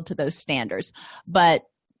be held to those standards. But,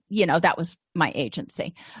 that was my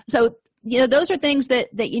agency. So, those are things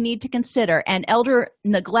that you need to consider. And elder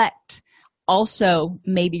neglect also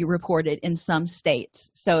may be reported in some states.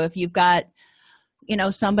 So if you've got,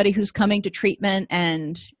 somebody who's coming to treatment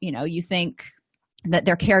and, you think that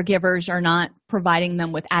their caregivers are not providing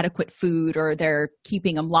them with adequate food, or they're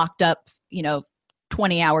keeping them locked up,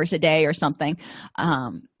 20 hours a day or something,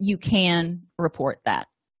 you can report that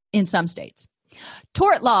in some states.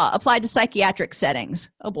 Tort law applied to psychiatric settings.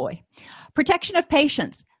 Oh boy. Protection of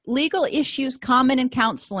patients. Legal issues common in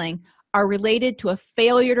counseling are related to a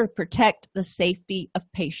failure to protect the safety of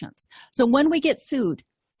patients. So when we get sued,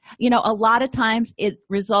 a lot of times it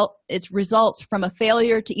results from a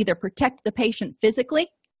failure to either protect the patient physically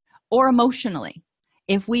or emotionally.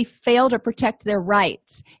 If we fail to protect their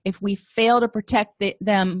rights, if we fail to protect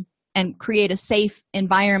them and create a safe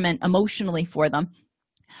environment emotionally for them,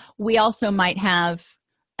 we also might have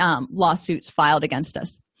lawsuits filed against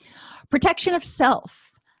us. Protection of self.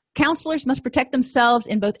 Counselors must protect themselves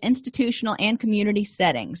in both institutional and community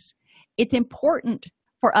settings. It's important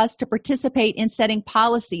for us to participate in setting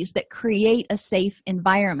policies that create a safe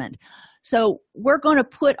environment. So we're going to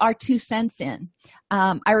put our 2 cents in.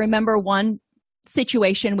 I remember one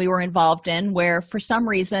situation we were involved in where, for some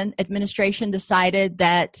reason, administration decided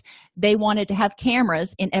that they wanted to have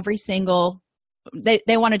cameras in every single they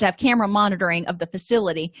wanted to have camera monitoring of the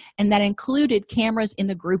facility, and that included cameras in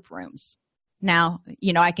the group rooms. Now,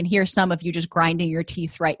 I can hear some of you just grinding your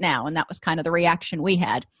teeth right now, and that was kind of the reaction we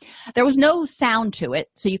had. There was no sound to it,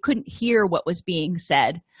 so you couldn't hear what was being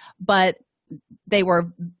said, but they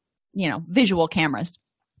were, visual cameras.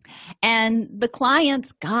 And the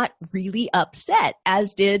clients got really upset,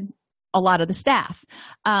 as did a lot of the staff.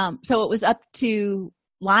 So it was up to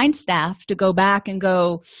line staff to go back and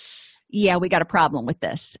go, yeah, we got a problem with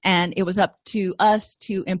this. And it was up to us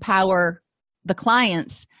to empower the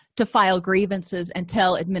clients to file grievances and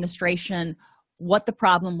tell administration what the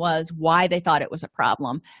problem was, why they thought it was a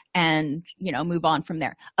problem, and, move on from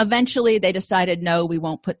there. Eventually, they decided, no, we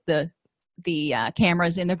won't put the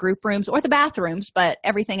cameras in the group rooms or the bathrooms, but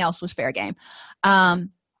everything else was fair game.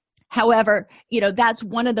 However, that's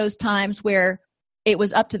one of those times where it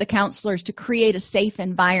was up to the counselors to create a safe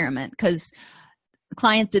environment, because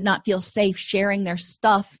clients did not feel safe sharing their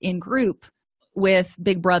stuff in group with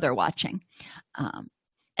Big Brother watching.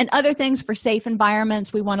 And other things for safe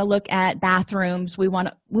environments, we want to look at bathrooms. We want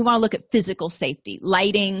to look at physical safety,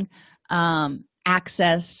 lighting,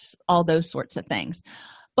 access, all those sorts of things.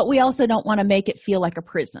 But we also don't want to make it feel like a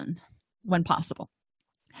prison when possible.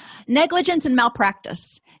 Negligence and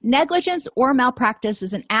malpractice. Negligence or malpractice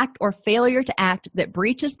is an act or failure to act that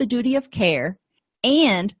breaches the duty of care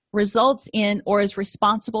and results in or is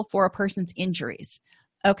responsible for a person's injuries.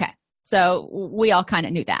 Okay, so we all kind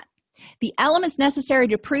of knew that. The elements necessary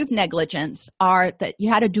to prove negligence are that you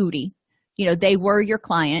had a duty. They were your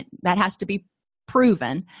client. That has to be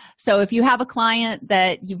proven. So if you have a client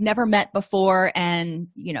that you've never met before and,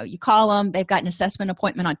 you call them, they've got an assessment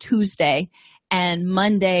appointment on Tuesday, and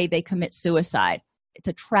Monday they commit suicide, it's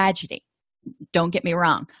a tragedy. Don't get me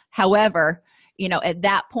wrong. However, at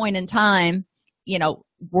that point in time,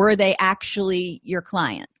 were they actually your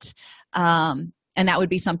client? And that would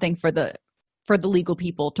be something for the legal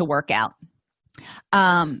people to work out.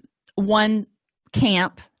 One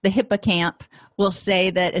camp, the HIPAA camp, will say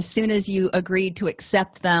that as soon as you agreed to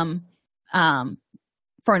accept them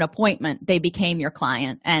for an appointment, they became your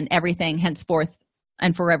client, and everything henceforth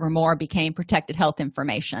and forevermore became protected health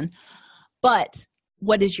information. But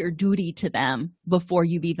what is your duty to them before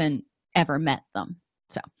you've even ever met them?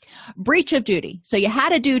 So, breach of duty. So you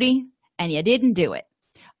had a duty and you didn't do it.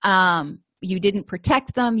 You didn't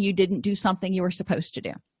protect them. You didn't do something you were supposed to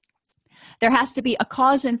do. There has to be a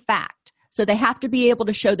cause and fact. So they have to be able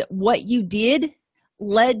to show that what you did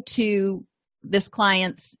led to this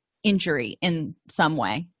client's injury in some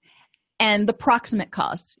way. And the proximate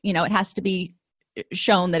cause, it has to be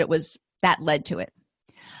shown that it was that led to it.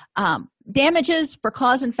 Damages for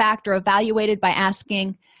cause and fact are evaluated by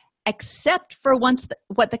asking, except for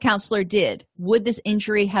what the counselor did, would this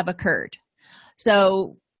injury have occurred?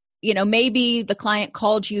 So, maybe the client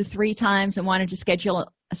called you 3 times and wanted to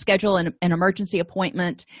schedule an emergency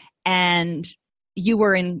appointment, and you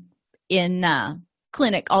were in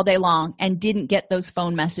clinic all day long and didn't get those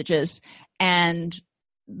phone messages, and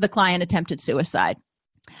the client attempted suicide.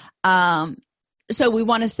 So we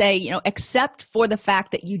want to say, except for the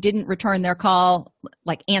fact that you didn't return their call,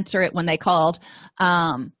 like answer it when they called,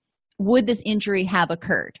 would this injury have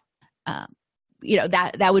occurred?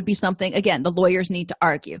 That would be something, again, the lawyers need to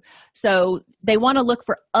argue. So they want to look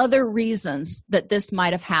for other reasons that this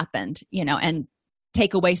might have happened, and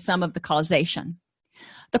take away some of the causation.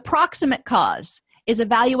 The proximate cause is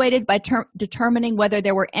evaluated by determining whether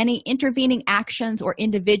there were any intervening actions or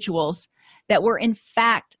individuals that were in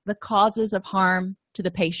fact the causes of harm to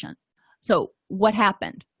the patient. So what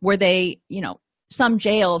happened? Were they, some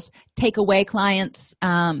jails take away clients'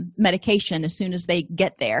 medication as soon as they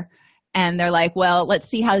get there. And they're like, well, let's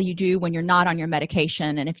see how you do when you're not on your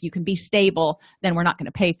medication. And if you can be stable, then we're not going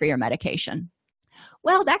to pay for your medication.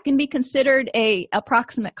 Well, that can be considered a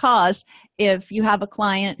proximate cause if you have a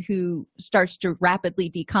client who starts to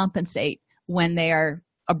rapidly decompensate when they are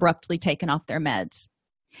abruptly taken off their meds.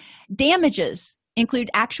 Damages include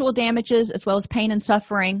actual damages as well as pain and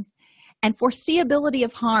suffering, and foreseeability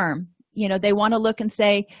of harm. They want to look and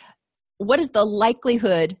say, what is the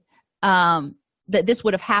likelihood that this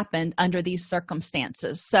would have happened under these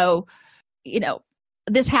circumstances? So,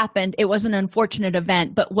 this happened. It was an unfortunate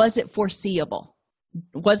event, but was it foreseeable?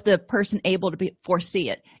 Was the person able to foresee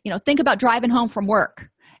it? Think about driving home from work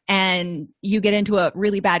and you get into a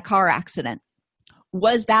really bad car accident.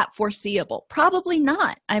 Was that foreseeable? Probably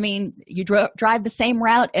not. I mean, you drive the same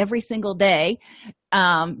route every single day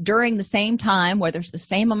during the same time where there's the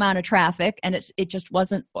same amount of traffic, and it just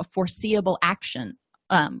wasn't a foreseeable action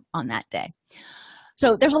on that day.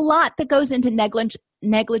 So there's a lot that goes into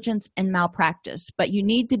negligence and malpractice, but you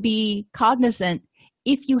need to be cognizant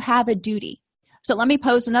if you have a duty. So let me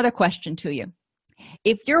pose another question to you.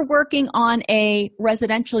 If you're working on a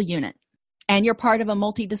residential unit and you're part of a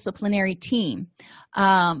multidisciplinary team,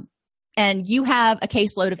 and you have a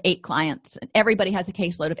caseload of 8 clients, and everybody has a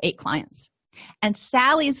caseload of 8 clients, and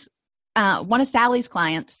one of Sally's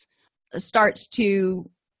clients starts to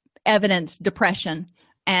evidence depression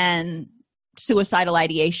and suicidal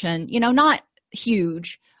ideation, not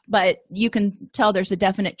huge, but you can tell there's a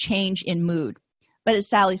definite change in mood, but it's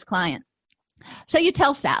Sally's client. So you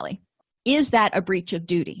tell Sally, is that a breach of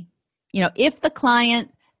duty? If the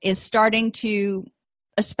client is starting to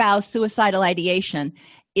espouse suicidal ideation,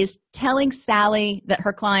 is telling Sally that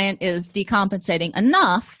her client is decompensating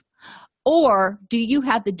enough, or do you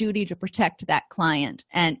have the duty to protect that client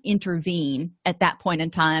and intervene at that point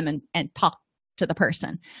in time and talk to the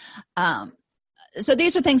person? So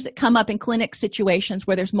these are things that come up in clinic situations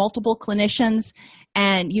where there's multiple clinicians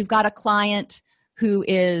and you've got a client who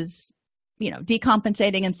is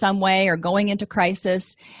decompensating in some way or going into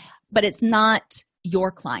crisis, but it's not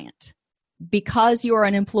your client. Because you are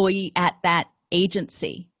an employee at that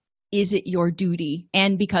agency, is it your duty?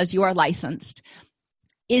 And because you are licensed,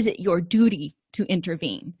 is it your duty to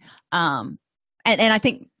intervene? And I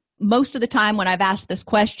think most of the time when I've asked this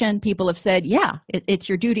question, people have said, yeah, it's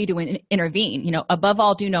your duty to intervene. Above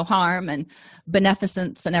all, do no harm, and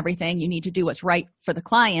beneficence and everything. You need to do what's right for the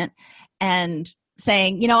client. And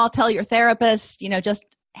saying, I'll tell your therapist, just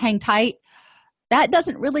hang tight, that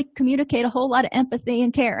doesn't really communicate a whole lot of empathy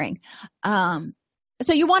and caring.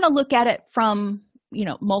 So you want to look at it from,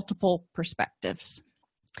 multiple perspectives.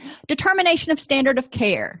 Determination of standard of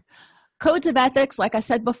care. Codes of ethics, like I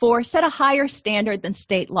said before, set a higher standard than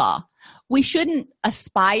state law. We shouldn't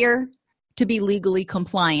aspire to be legally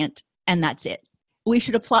compliant, and that's it. We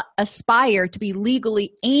should aspire to be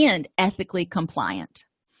legally and ethically compliant.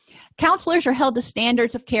 Counselors are held to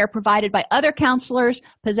standards of care provided by other counselors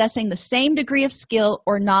possessing the same degree of skill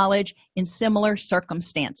or knowledge in similar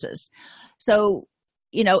circumstances. So,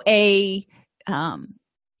 a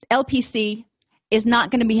LPC is not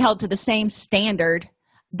going to be held to the same standard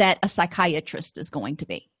that a psychiatrist is going to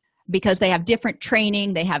be, because they have different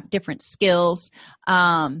training, they have different skills,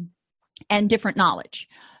 and different knowledge.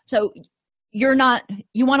 So you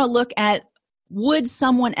want to look at, would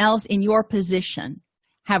someone else in your position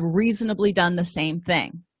have reasonably done the same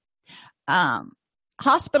thing?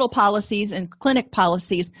 Hospital policies and clinic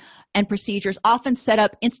policies and procedures often set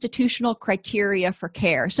up institutional criteria for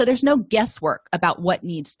care. So there's no guesswork about what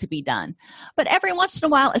needs to be done. But every once in a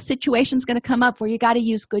while, a situation's going to come up where you got to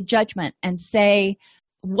use good judgment and say,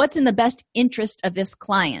 what's in the best interest of this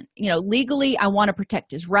client? Legally, I want to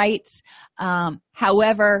protect his rights.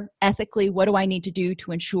 However, ethically, what do I need to do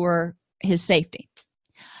to ensure his safety?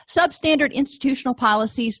 Substandard institutional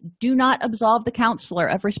policies do not absolve the counselor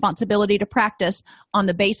of responsibility to practice on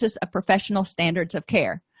the basis of professional standards of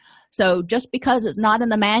care. So just because it's not in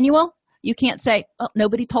the manual, you can't say, oh,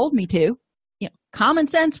 nobody told me to. Common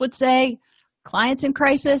sense would say, clients in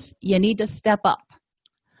crisis, you need to step up.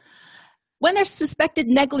 When there's suspected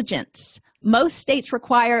negligence, most states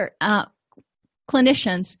require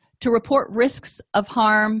clinicians to report risks of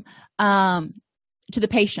harm to the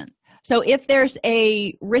patient. So if there's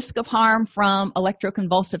a risk of harm from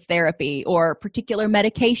electroconvulsive therapy or particular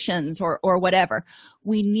medications or whatever,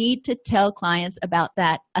 we need to tell clients about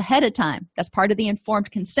that ahead of time. That's part of the informed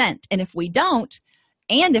consent. And if we don't,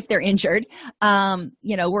 and if they're injured,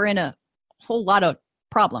 we're in a whole lot of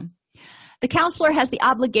problem. The counselor has the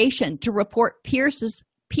obligation to report peers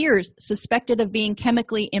suspected of being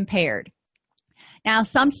chemically impaired. Now,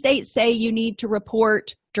 some states say you need to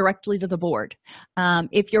report directly to the board.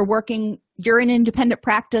 If you're in independent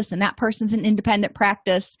practice and that person's in independent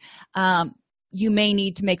practice, you may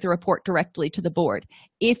need to make the report directly to the board.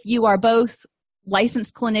 If you are both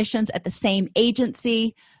licensed clinicians at the same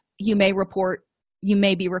agency, you may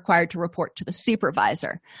be required to report to the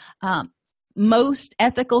supervisor. Most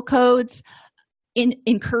ethical codes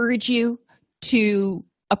encourage you to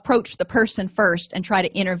approach the person first and try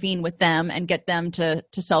to intervene with them and get them to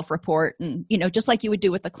self-report. And, just like you would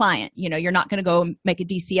do with the client, you're not going to go make a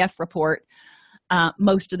DCF report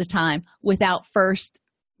most of the time without first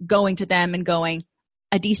going to them and going,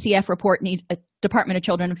 a DCF report needs, a Department of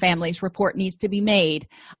Children and Families report needs to be made.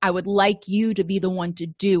 I would like you to be the one to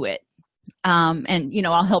do it. And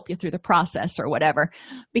I'll help you through the process or whatever,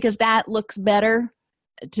 because that looks better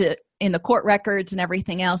in the court records and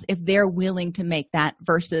everything else if they're willing to make that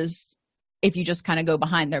versus if you just kind of go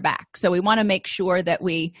behind their back. So we want to make sure that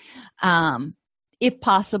we, if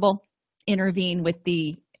possible, intervene with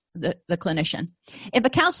the clinician. If a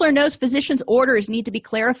counselor knows physician's orders need to be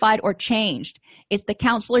clarified or changed, it's the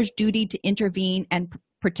counselor's duty to intervene and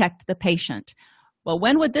protect the patient. Well,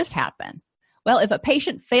 when would this happen? Well, if a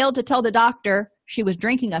patient failed to tell the doctor she was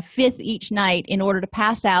drinking a fifth each night in order to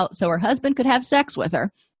pass out so her husband could have sex with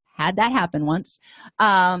her, had that happen once,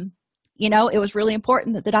 it was really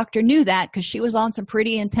important that the doctor knew that because she was on some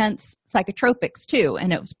pretty intense psychotropics too,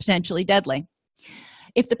 and it was potentially deadly.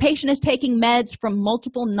 If the patient is taking meds from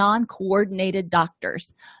multiple non-coordinated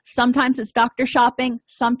doctors, sometimes it's doctor shopping,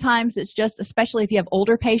 sometimes it's just, especially if you have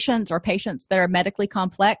older patients or patients that are medically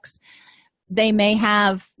complex, they may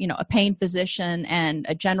have, a pain physician and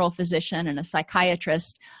a general physician and a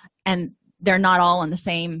psychiatrist, and they're not all on the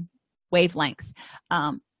same wavelength.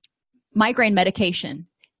 Migraine medication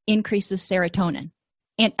increases serotonin,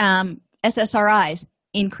 and SSRIs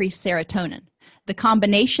increase serotonin. The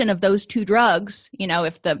combination of those two drugs,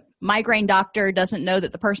 if the migraine doctor doesn't know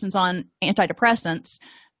that the person's on antidepressants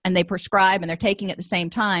and they prescribe and they're taking it at the same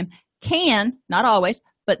time, can, not always,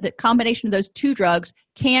 but the combination of those two drugs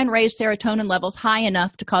can raise serotonin levels high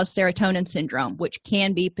enough to cause serotonin syndrome, which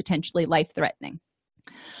can be potentially life-threatening.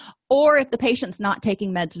 Or if the patient's not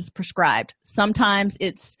taking meds as prescribed, sometimes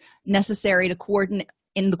it's necessary to coordinate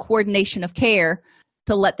in the coordination of care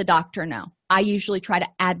to let the doctor know. I usually try to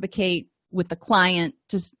advocate with the client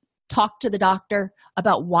to talk to the doctor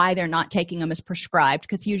about why they're not taking them as prescribed,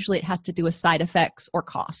 because usually it has to do with side effects or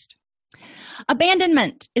cost.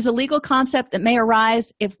 Abandonment is a legal concept that may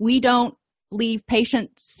arise if we don't leave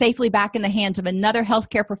patients safely back in the hands of another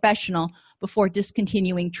healthcare professional before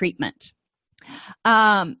discontinuing treatment.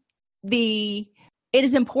 It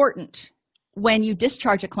is important when you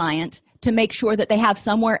discharge a client to make sure that they have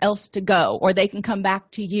somewhere else to go, or they can come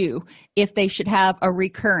back to you if they should have a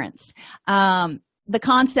recurrence. The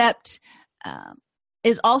concept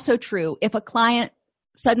is also true if a client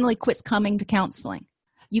suddenly quits coming to counseling.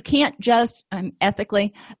 You can't just,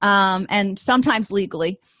 ethically, and sometimes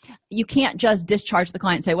legally, you can't just discharge the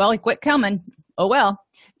client and say, well, he quit coming. Oh, well.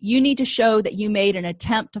 You need to show that you made an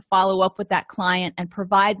attempt to follow up with that client and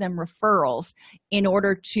provide them referrals in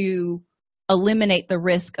order to eliminate the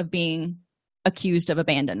risk of being accused of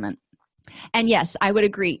abandonment. And yes, I would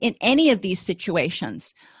agree. In any of these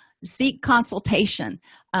situations, seek consultation.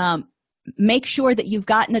 Make sure that you've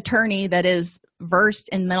got an attorney that is versed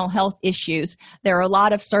in mental health issues. There are a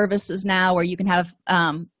lot of services now where you can have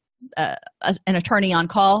an attorney on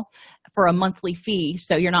call for a monthly fee,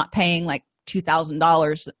 so you're not paying like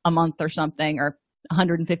 $2,000 a month or something, or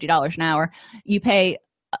 $150 an hour. You pay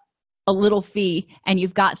a little fee, and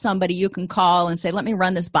you've got somebody you can call and say, let me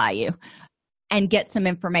run this by you and get some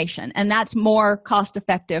information. And that's more cost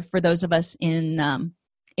effective for those of us in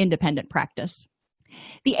independent practice.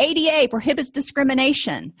 The ADA prohibits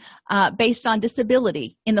discrimination based on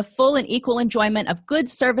disability in the full and equal enjoyment of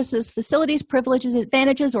goods, services, facilities, privileges,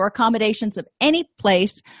 advantages, or accommodations of any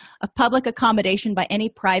place of public accommodation by any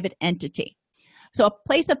private entity. So a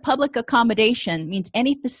place of public accommodation means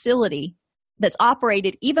any facility that's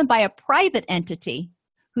operated even by a private entity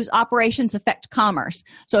whose operations affect commerce.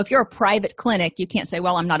 So if you're a private clinic, you can't say,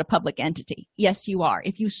 well, I'm not a public entity. Yes, you are.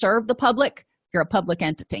 If you serve the public, you're a public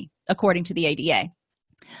entity, according to the ADA.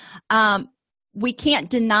 We can't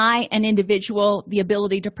deny an individual the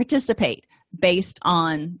ability to participate based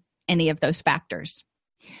on any of those factors.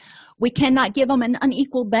 We cannot give them an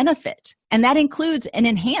unequal benefit, and that includes an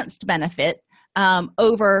enhanced benefit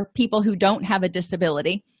over people who don't have a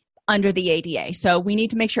disability under the ADA. So we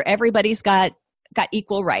need to make sure everybody's got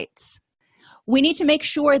equal rights. We need to make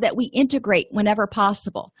sure that we integrate whenever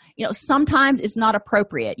possible. Sometimes it's not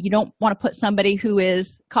appropriate. You don't want to put somebody who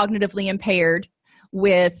is cognitively impaired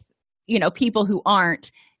with, people who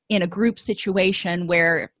aren't, in a group situation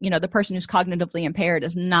where, the person who's cognitively impaired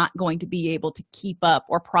is not going to be able to keep up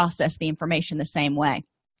or process the information the same way.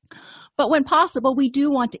 But when possible, we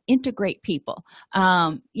do want to integrate people.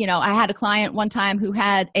 I had a client one time who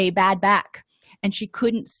had a bad back, and she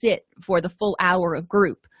couldn't sit for the full hour of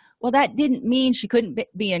group. Well, that didn't mean she couldn't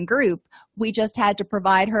be in group. We just had to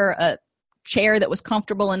provide her a chair that was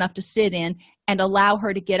comfortable enough to sit in and allow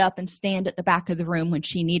her to get up and stand at the back of the room when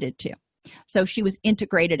she needed to. So she was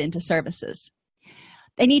integrated into services.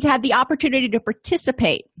 They need to have the opportunity to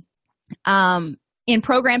participate in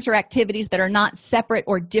programs or activities that are not separate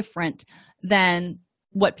or different than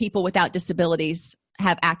what people without disabilities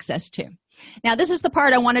have access to. Now, this is the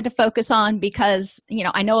part I wanted to focus on because,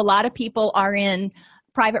 I know a lot of people are in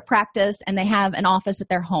private practice and they have an office at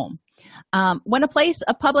their home. When a place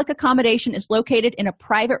of public accommodation is located in a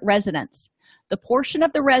private residence, the portion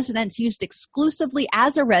of the residence used exclusively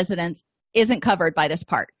as a residence isn't covered by this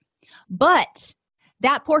part. But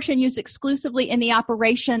that portion used exclusively in the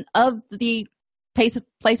operation of the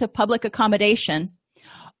place of public accommodation,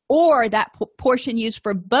 or that portion used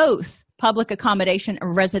for both public accommodation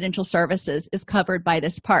and residential services is covered by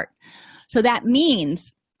this part. So that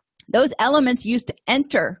means those elements used to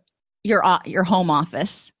enter your home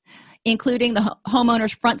office, including the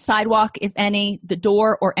homeowner's front sidewalk, if any, the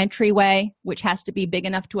door or entryway, which has to be big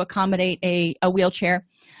enough to accommodate a wheelchair,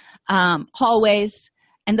 hallways,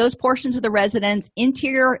 and those portions of the residence,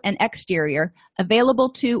 interior and exterior, available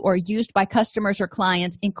to or used by customers or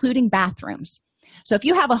clients, including bathrooms. So if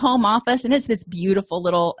you have a home office and it's this beautiful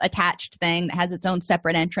little attached thing that has its own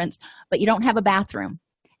separate entrance, but you don't have a bathroom,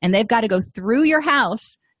 and they've got to go through your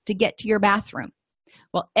house to get to your bathroom.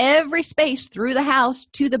 Well, every space through the house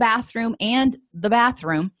to the bathroom and the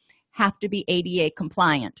bathroom have to be ADA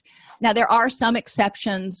compliant. Now, there are some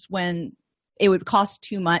exceptions when it would cost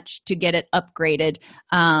too much to get it upgraded.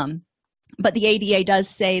 But the ADA does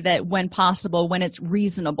say that when possible, when it's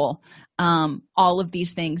reasonable, all of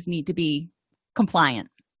these things need to be compliant.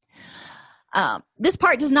 This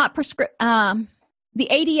part does not the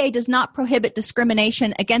ADA does not prohibit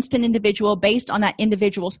discrimination against an individual based on that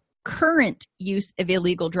individual's current use of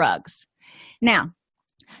illegal drugs. Now,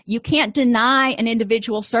 you can't deny an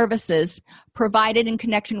individual services provided in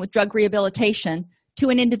connection with drug rehabilitation to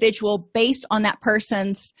an individual based on that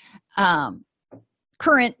person's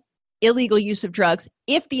current illegal use of drugs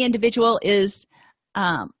if the individual is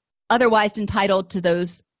otherwise entitled to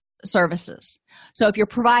those services. So if you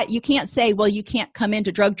can't say, well, you can't come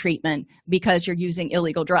into drug treatment because you're using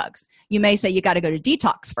illegal drugs. You may say you got to go to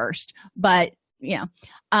detox first, but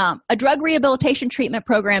a drug rehabilitation treatment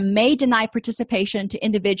program may deny participation to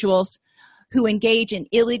individuals who engage in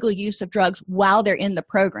illegal use of drugs while they're in the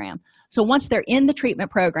program. So once they're in the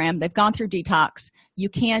treatment program, they've gone through detox, you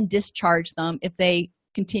can discharge them if they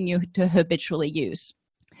continue to habitually use.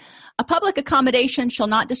 A public accommodation shall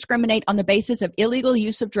not discriminate on the basis of illegal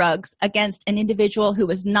use of drugs against an individual who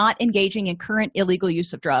is not engaging in current illegal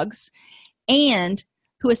use of drugs and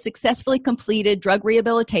who has successfully completed drug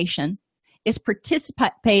rehabilitation, is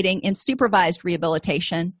participating in supervised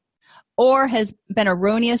rehabilitation, or has been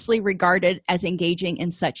erroneously regarded as engaging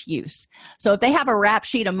in such use. So if they have a rap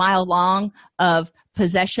sheet a mile long of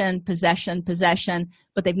possession,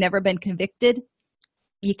 but they've never been convicted,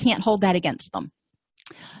 you can't hold that against them.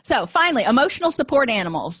 So finally, emotional support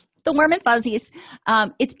animals, the warm and fuzzies.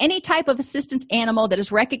 It's any type of assistance animal that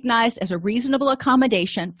is recognized as a reasonable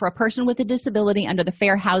accommodation for a person with a disability under the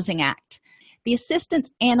Fair Housing Act. The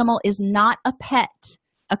assistance animal is not a pet,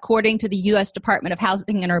 according to the U.S. Department of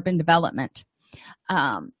Housing and Urban Development.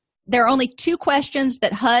 There are only 2 questions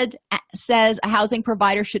that HUD says a housing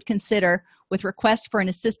provider should consider with request for an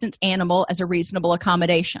assistance animal as a reasonable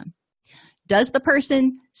accommodation. Does the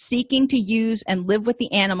person seeking to use and live with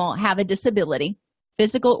the animal have a disability,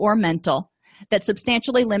 physical or mental, that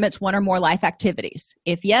substantially limits one or more life activities?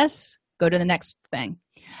 If yes, go to the next thing.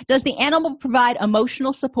 Does the animal provide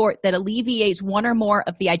emotional support that alleviates one or more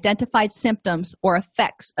of the identified symptoms or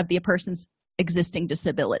effects of the person's existing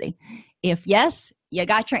disability? If yes, you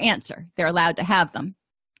got your answer. They're allowed to have them.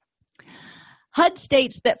 HUD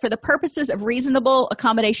states that for the purposes of reasonable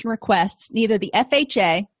accommodation requests, neither the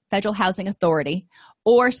FHA, Federal Housing Authority,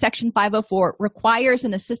 or Section 504 requires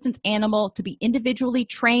an assistance animal to be individually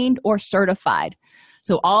trained or certified.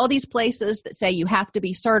 So all these places that say you have to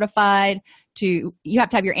be certified, you have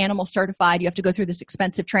to have your animal certified, you have to go through this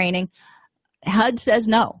expensive training, HUD says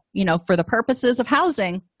no. For the purposes of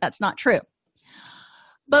housing, that's not true.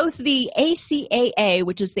 Both the ACAA,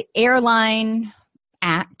 which is the Airline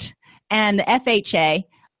Act, and the FHA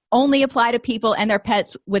only apply to people and their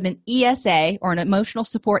pets with an ESA, or an emotional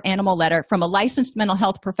support animal letter, from a licensed mental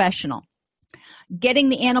health professional. Getting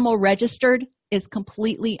the animal registered is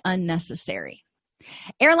completely unnecessary.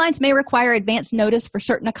 Airlines may require advance notice for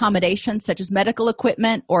certain accommodations, such as medical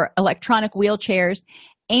equipment or electronic wheelchairs,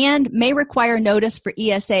 and may require notice for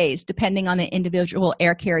ESAs, depending on the individual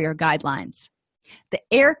air carrier guidelines. The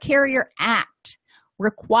Air Carrier Act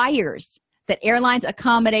requires that airlines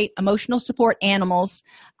accommodate emotional support animals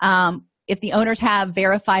if the owners have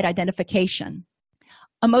verified identification.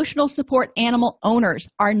 Emotional support animal owners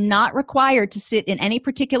are not required to sit in any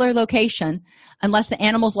particular location unless the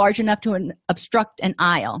animal is large enough to obstruct an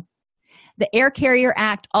aisle. The Air Carrier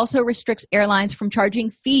Act also restricts airlines from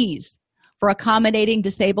charging fees for accommodating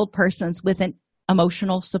disabled persons with an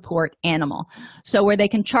emotional support animal. So where they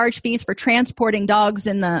can charge fees for transporting dogs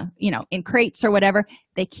in in crates or whatever,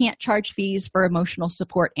 they can't charge fees for emotional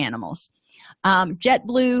support animals.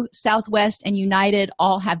 JetBlue, Southwest, and United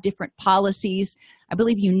all have different policies. I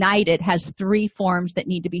believe United has 3 forms that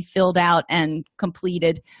need to be filled out and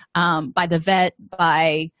completed by the vet,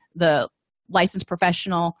 by the licensed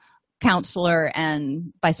professional counselor,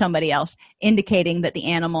 and by somebody else, indicating that the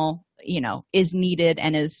animal, is needed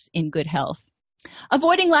and is in good health.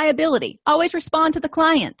 Avoiding liability. Always respond to the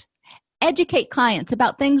client. Educate clients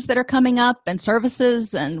about things that are coming up and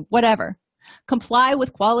services and whatever. Comply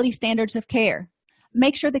with quality standards of care.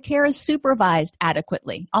 Make sure the care is supervised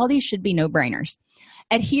adequately. All these should be no-brainers.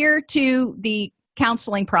 Adhere to the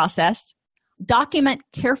counseling process. Document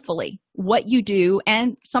carefully what you do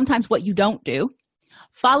and sometimes what you don't do.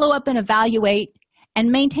 Follow up and evaluate, and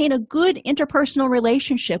maintain a good interpersonal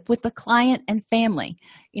relationship with the client and family.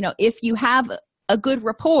 If you have a good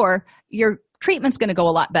rapport, your treatment's going to go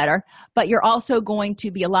a lot better, but you're also going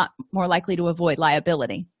to be a lot more likely to avoid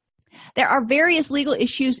liability. There are various legal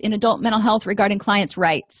issues in adult mental health regarding clients'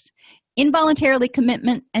 rights: involuntary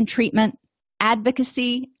commitment and treatment,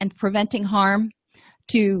 advocacy and preventing harm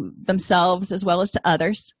to themselves as well as to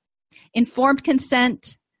others, informed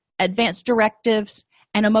consent, advance directives,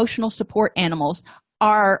 and emotional support animals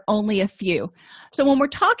are only a few. So when we're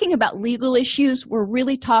talking about legal issues, we're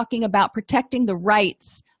really talking about protecting the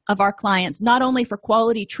rights of our clients, not only for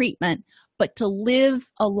quality treatment, but to live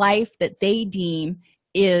a life that they deem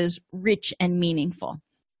is rich and meaningful.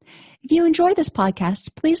 If you enjoy this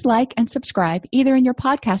podcast, please like and subscribe either in your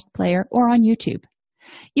podcast player or on YouTube.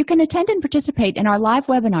 You can attend and participate in our live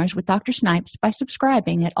webinars with Dr. Snipes by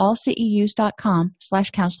subscribing at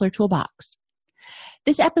allceus.com/counselor toolbox.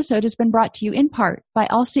 This episode has been brought to you in part by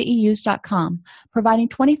allceus.com, providing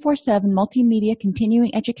 24/7 multimedia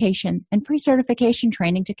continuing education and pre-certification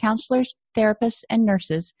training to counselors, therapists, and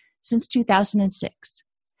nurses since 2006.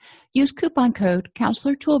 Use coupon code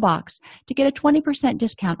Counselor Toolbox to get a 20%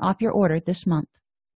 discount off your order this month.